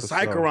out for the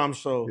Psychoram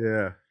show.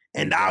 Yeah.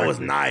 And that was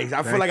nice.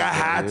 I feel like I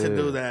had to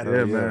do that.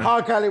 Yeah, man. How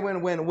Cali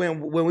when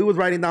we was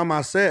writing down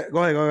my set,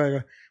 go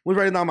ahead. We was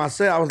writing down my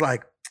set. I was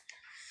like,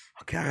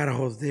 okay, I gotta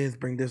host this,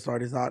 bring this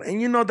artist out.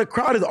 And the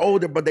crowd is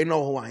older, but they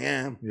know who I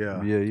am.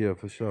 Yeah,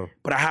 for sure.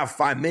 But I have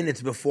 5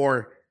 minutes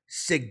before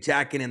Sick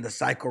Jacket and the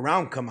Psycho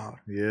Round come out.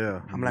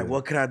 Yeah. I'm like,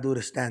 what could I do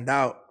to stand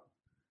out?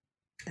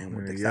 And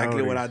with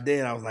exactly what I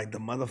did, I was like, the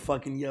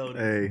motherfucking Yoda.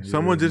 Hey,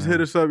 someone just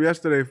hit us up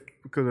yesterday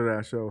because of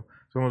that show.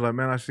 Someone was like,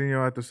 man, I seen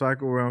y'all at the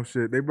Cycle Realm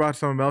shit. They brought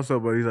something else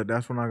up, but he's like,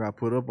 that's when I got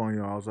put up on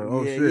y'all. I was like,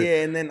 oh shit.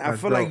 Yeah, and then I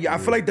feel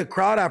like the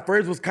crowd at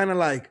first was kind of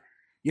like,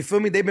 you feel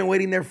me? They've been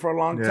waiting there for a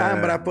long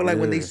time, but I feel like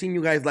when they seen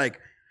you guys like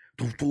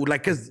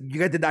cause you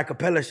guys did that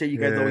capella shit you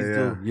guys always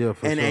do. Yeah,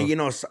 for sure. And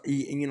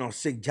you know,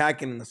 Sick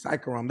Jacket and the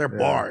Cycle Realm, they're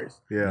bars.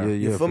 Yeah.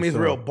 You feel me? It's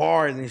real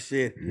bars and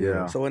shit.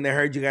 Yeah. So when they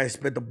heard you guys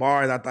spit the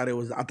bars, I thought it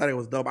was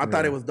dope. I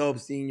thought it was dope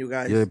seeing you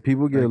guys. Yeah,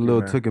 people get a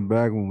little taken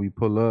back when we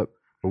pull up.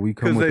 But we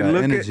come with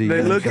that energy.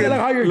 They look at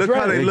how you're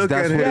dressed. They look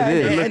at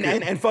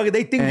it. And fuck it,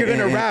 they think you're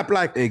gonna rap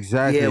like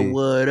exactly. Yeah,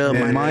 what up?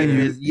 And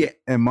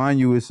mind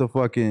you, it's a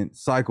fucking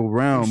Cycle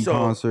Realm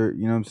concert.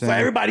 You know what I'm saying? So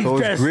everybody's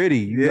dressed. It's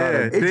gritty.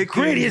 It's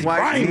gritty. It's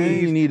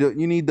grimy.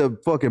 You need the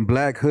fucking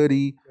black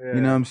hoodie.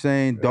 You know what I'm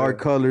saying? Dark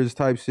colors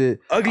type shit.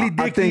 Ugly dickies.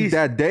 I think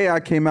that day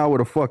I came out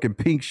with a fucking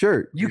pink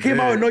shirt. You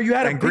came out with you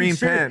had a green pink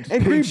shirt pants.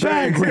 and green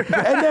pants.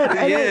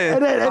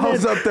 And then I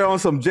was up there on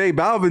some J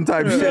Balvin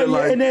type shit.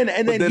 Like, and then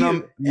you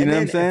know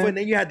what I'm saying? And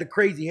then you had the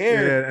crazy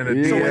hair.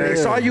 So when they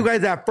saw you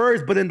guys at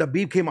first, but then the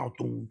beep came out.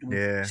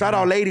 Shout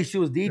out Lady, she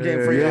was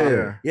DJing for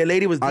y'all. Yeah,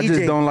 Lady was DJing. I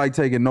just don't like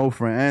taking no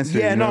for an answer.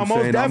 Yeah, you know no,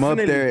 most definitely. I'm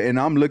up there and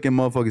I'm looking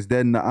motherfuckers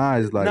dead in the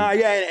eyes like,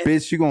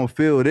 bitch, you gonna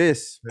feel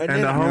this. And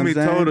the homie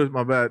told us,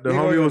 my bad. The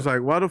homie was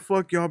like, why the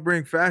fuck y'all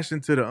bring fashion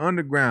to the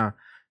underground?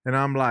 And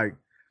I'm like,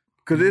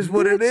 cause it's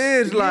what it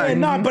is. Like,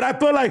 but I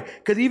feel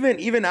like, cause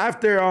even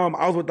after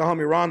I was with the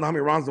homie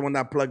Ron's the one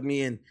that plugged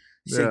me in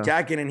Sick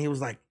Jacket, and he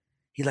was like,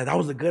 that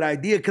was a good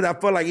idea. Cause I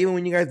felt like even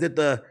when you guys did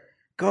the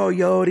go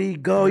Yodi,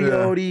 go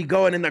Yodi,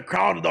 go, and in the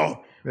crowd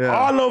though,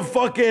 all of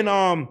fucking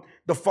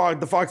the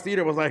Fox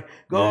Theater was like,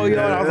 go Yodi.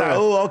 I was like,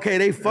 oh, okay,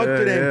 they fucked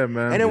with him.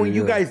 And then when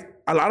you guys,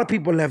 a lot of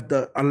people left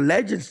the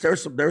legends.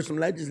 There's some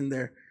legends in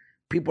there.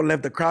 People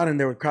left the crowd, and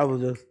the crowd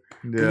was just.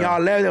 And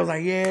y'all left. They was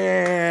like,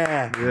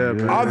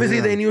 man, obviously,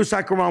 they knew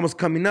Cycle Realm was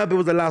coming up. It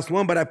was the last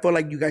one, but I felt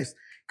like you guys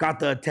got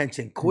the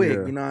attention quick.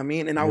 You know what I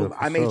mean? And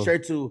I made sure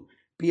to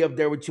be up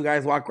there with you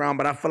guys, walk around.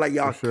 But I feel like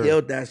y'all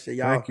killed that shit.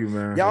 Y'all, thank you,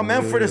 man. Y'all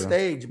meant for the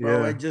stage,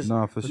 bro. It just,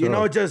 you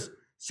know, just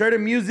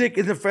certain music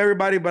isn't for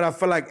everybody. But I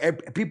feel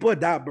like people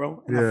adapt,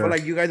 bro. And I feel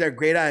like you guys are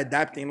great at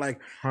adapting. Like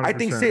I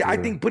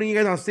think putting you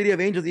guys on City of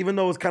Angels, even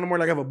though it's kind of more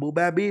like a boo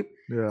bap beat,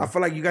 I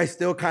feel like you guys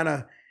still kind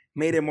of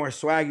made it more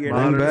swaggier.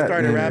 And then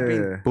started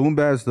rapping. Boom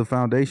bap's the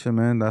foundation,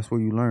 man. That's what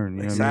you learn.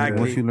 You know what I mean?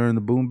 Once you learn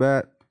the boom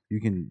bap, you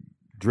can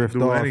drift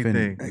off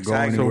anything. And go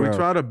anywhere. So we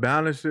try to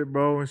balance it,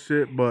 bro, and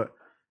shit. But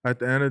at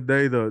the end of the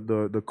day,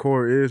 the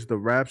core is the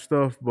rap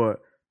stuff. But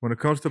when it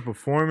comes to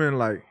performing,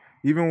 like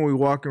even when we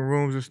walk in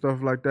rooms and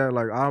stuff like that,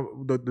 like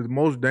the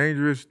most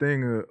dangerous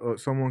thing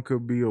someone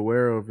could be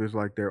aware of is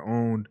like their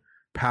own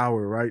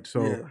power, right?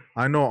 So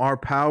I know our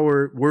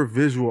power. We're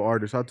visual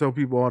artists. I tell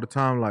people all the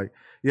time, like,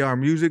 yeah, our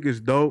music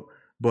is dope,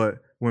 but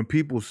when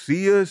people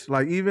see us,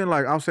 like even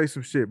like I'll say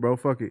some shit, bro.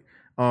 Fuck it.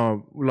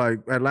 Like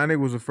Atlantic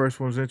was the first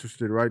ones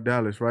interested, right?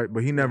 Dallas, right?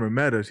 But he never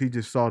met us. He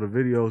just saw the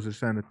videos of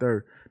Santa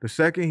Third. The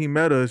second he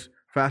met us,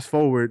 fast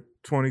forward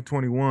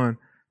 2021,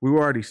 we were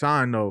already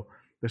signed though.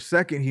 The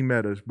second he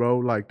met us, bro,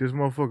 like this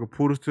motherfucker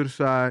pulled us to the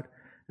side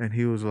and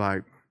he was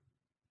like,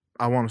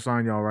 I want to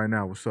sign y'all right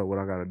now. What's up? What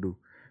I gotta do?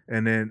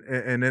 And then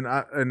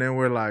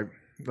we're like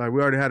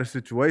we already had a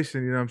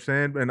situation, you know what I'm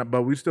saying?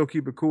 But we still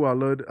keep it cool. I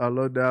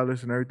love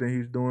Dallas and everything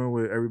he's doing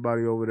with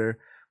everybody over there.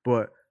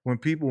 But when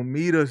people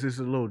meet us, it's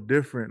a little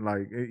different.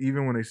 Like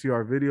even when they see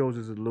our videos,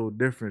 it's a little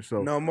different.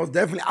 So no, most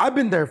definitely. I've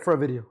been there for a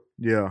video.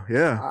 Yeah.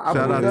 Shout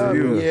out to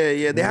you.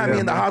 Yeah. They had me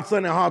in the hot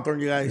sun in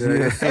Hawthorne, you guys.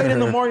 8 in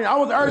the morning. I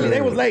was early.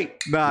 They was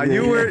late. Nah,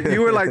 you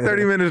were like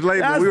 30 minutes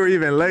late, but we were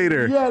even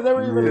later. Yeah, they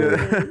were even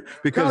later.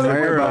 Because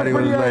everybody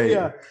was late.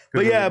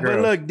 But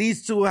look,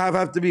 these two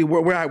have to be.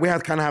 We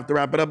have kind of have to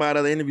wrap it up out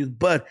of the interviews,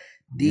 but.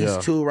 These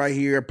two right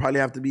here probably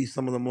have to be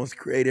some of the most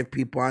creative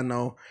people I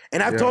know.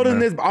 And I've told them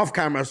this off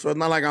camera, so it's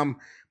not like I'm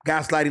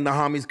gaslighting the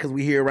homies because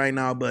we here right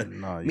now. But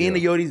me and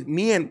the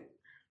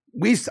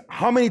Yotis,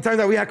 how many times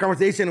have we had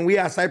conversation and we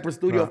at Cypress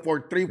Studio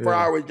for 3-4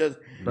 hours just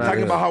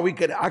talking about how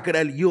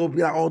you'll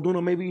be like, oh,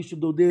 Duno, maybe you should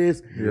do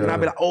this. And I'll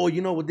be like, oh, you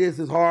know what, this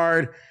is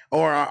hard.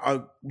 Or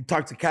I'll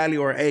talk to Cali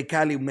or, hey,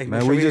 Cali,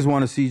 we just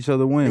want to see each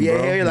other win, bro.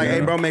 Yeah, you're like, hey,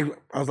 bro,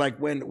 I was like,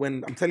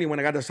 when I'm telling you, when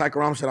I got the Cycle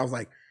Realm shit, I was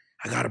like,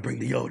 I gotta bring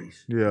the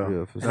Yotis.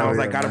 And I was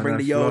like, gotta bring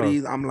the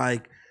Yotis. I'm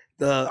like,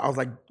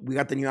 we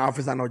got the new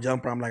office. I know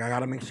Jumper. I'm like, I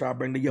gotta make sure I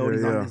bring the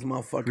Yotis on this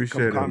motherfucker.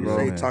 Appreciate come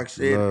conversate, talk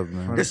shit.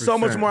 There's so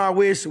much more I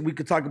wish we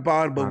could talk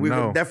about, but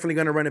we're definitely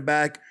gonna run it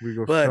back.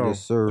 But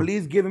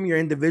please give him your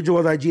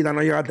individuals IGs. I know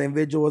you got the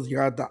individuals, you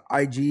got the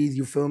IGs.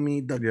 You feel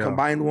me? The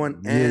combined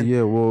one. And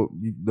Well,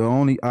 the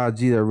only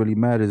IG that really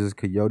matters is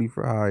Coyote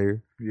for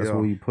Hire. That's where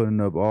we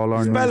putting up all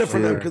our spell new it for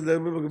them because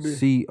people could be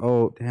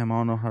C-O. Damn, I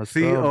don't know how to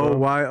spell.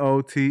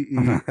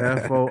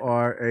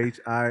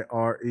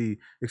 COYOTEFORHIRE.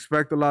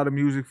 Expect a lot of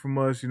music from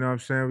us. You know what I'm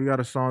saying? We got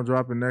a song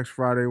dropping next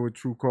Friday with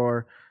True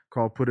Car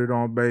called "Put It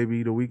On,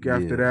 Baby." The week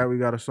after that, we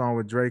got a song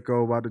with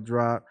Draco about to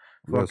drop.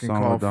 Fucking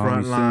called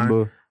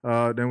Frontline.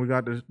 Then we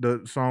got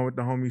the song with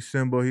the homie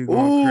Simba. He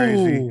going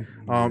crazy.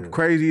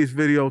 Craziest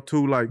video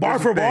too. Like bar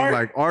for bar.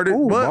 Like artist,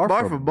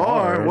 bar for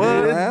bar.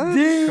 What?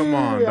 Come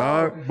on,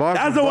 dog.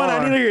 That's the one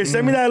I need to hear.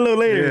 Send me that a little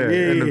later.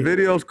 Yeah. And the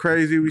video's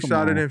crazy. We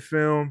shot it in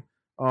film.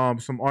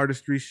 Some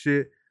artistry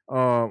shit.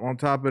 On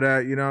top of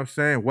that, you know what I'm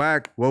saying?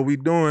 Wack, what we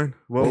doing?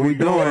 What we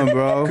doing,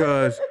 bro?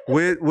 Because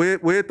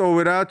with or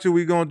without you,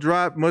 we gonna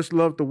drop. Much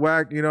love to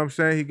Wack, you know what I'm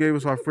saying? He gave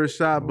us our first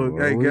shot, but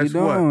hey, guess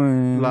what?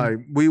 Like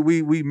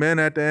we men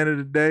at the end of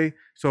the day,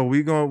 so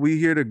we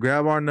here to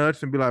grab our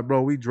nuts and be like,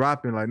 bro, we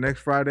dropping. Like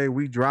next Friday,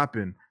 we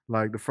dropping.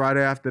 Like the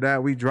Friday after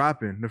that, we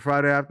dropping. The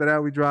Friday after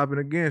that, we dropping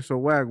again. So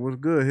Wack, what's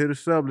good? Hit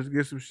us up. Let's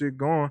get some shit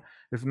going.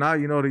 If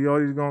not, you know the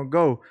Yotes gonna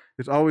go.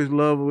 It's always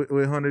love with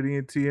 100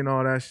 ENT and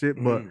all that shit,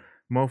 but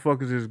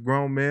motherfuckers is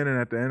grown men, and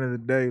at the end of the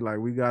day, like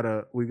we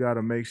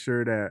gotta make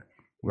sure that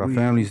we got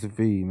families to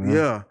feed, man.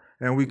 Yeah,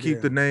 and we keep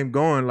the name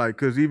going, like,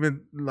 cause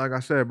even like I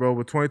said, bro,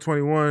 with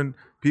 2021,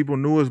 people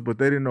knew us, but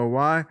they didn't know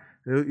why.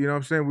 You know what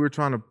I'm saying? We were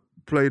trying to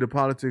play the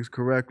politics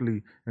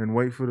correctly and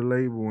wait for the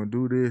label and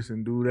do this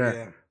and do that.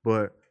 Yeah.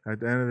 But at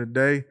the end of the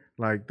day,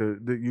 like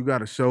you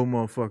gotta show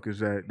motherfuckers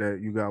that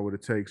you got what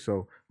it takes.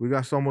 So we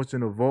got so much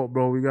in the vault,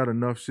 bro. We got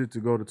enough shit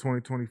to go to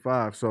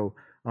 2025. So.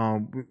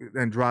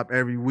 And drop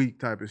every week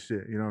type of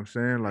shit. You know what I'm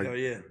saying? Like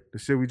the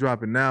shit we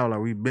dropping now, like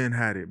we been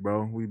had it,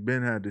 bro. We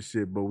been had this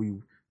shit, but we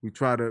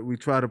try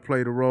to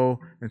play the role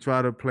and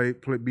try to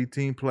be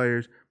team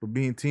players. But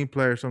being team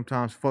players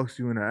sometimes fucks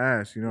you in the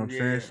ass. You know what I'm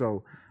saying?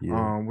 So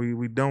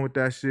we done with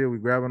that shit. We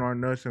grabbing our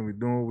nuts and we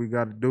doing what we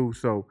got to do.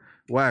 So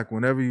Wack,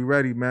 whenever you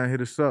ready, man,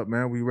 hit us up,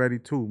 man. We ready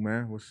too,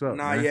 man. What's up?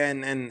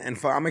 Man? And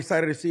I'm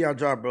excited to see y'all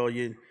drop, bro.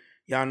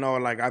 Y'all know,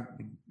 like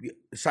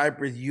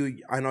Cypress,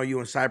 I know you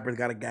and Cypress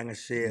got a gang of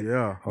shit.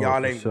 Yeah,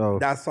 y'all ain't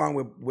that song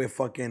with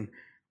fucking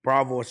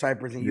Bravo,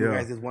 Cypress, and you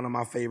guys is one of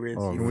my favorites.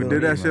 We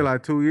did that shit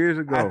like 2 years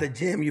ago at the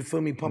gym. You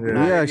feel me? Pumping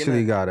out. We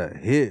actually got a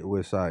hit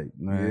with Cypress,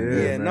 man.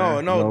 Yeah,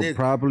 man. no,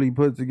 properly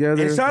put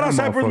together. And shout out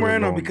Cypress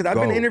Moreno because I've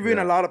been interviewing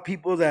a lot of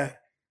people that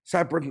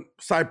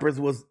Cypress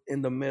was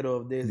in the middle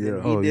of this,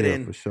 and he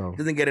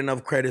doesn't get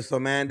enough credit. So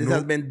man, this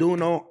has been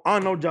doing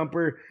on No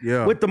Jumper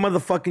with the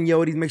motherfucking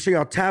Yotes. Make sure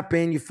y'all tap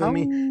in. You feel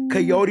me?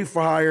 Coyote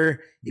for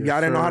hire. If y'all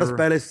didn't know how to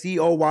spell it,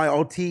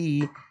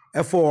 COYOTE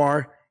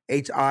FORHIRE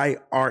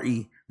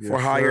for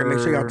hire. Make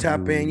sure y'all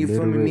tap in. You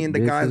feel me? Me and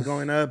the guys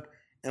going up,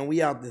 and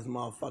we out this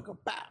motherfucker.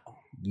 Bow.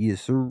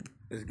 Yes, sir.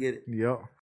 Let's get it. Yep.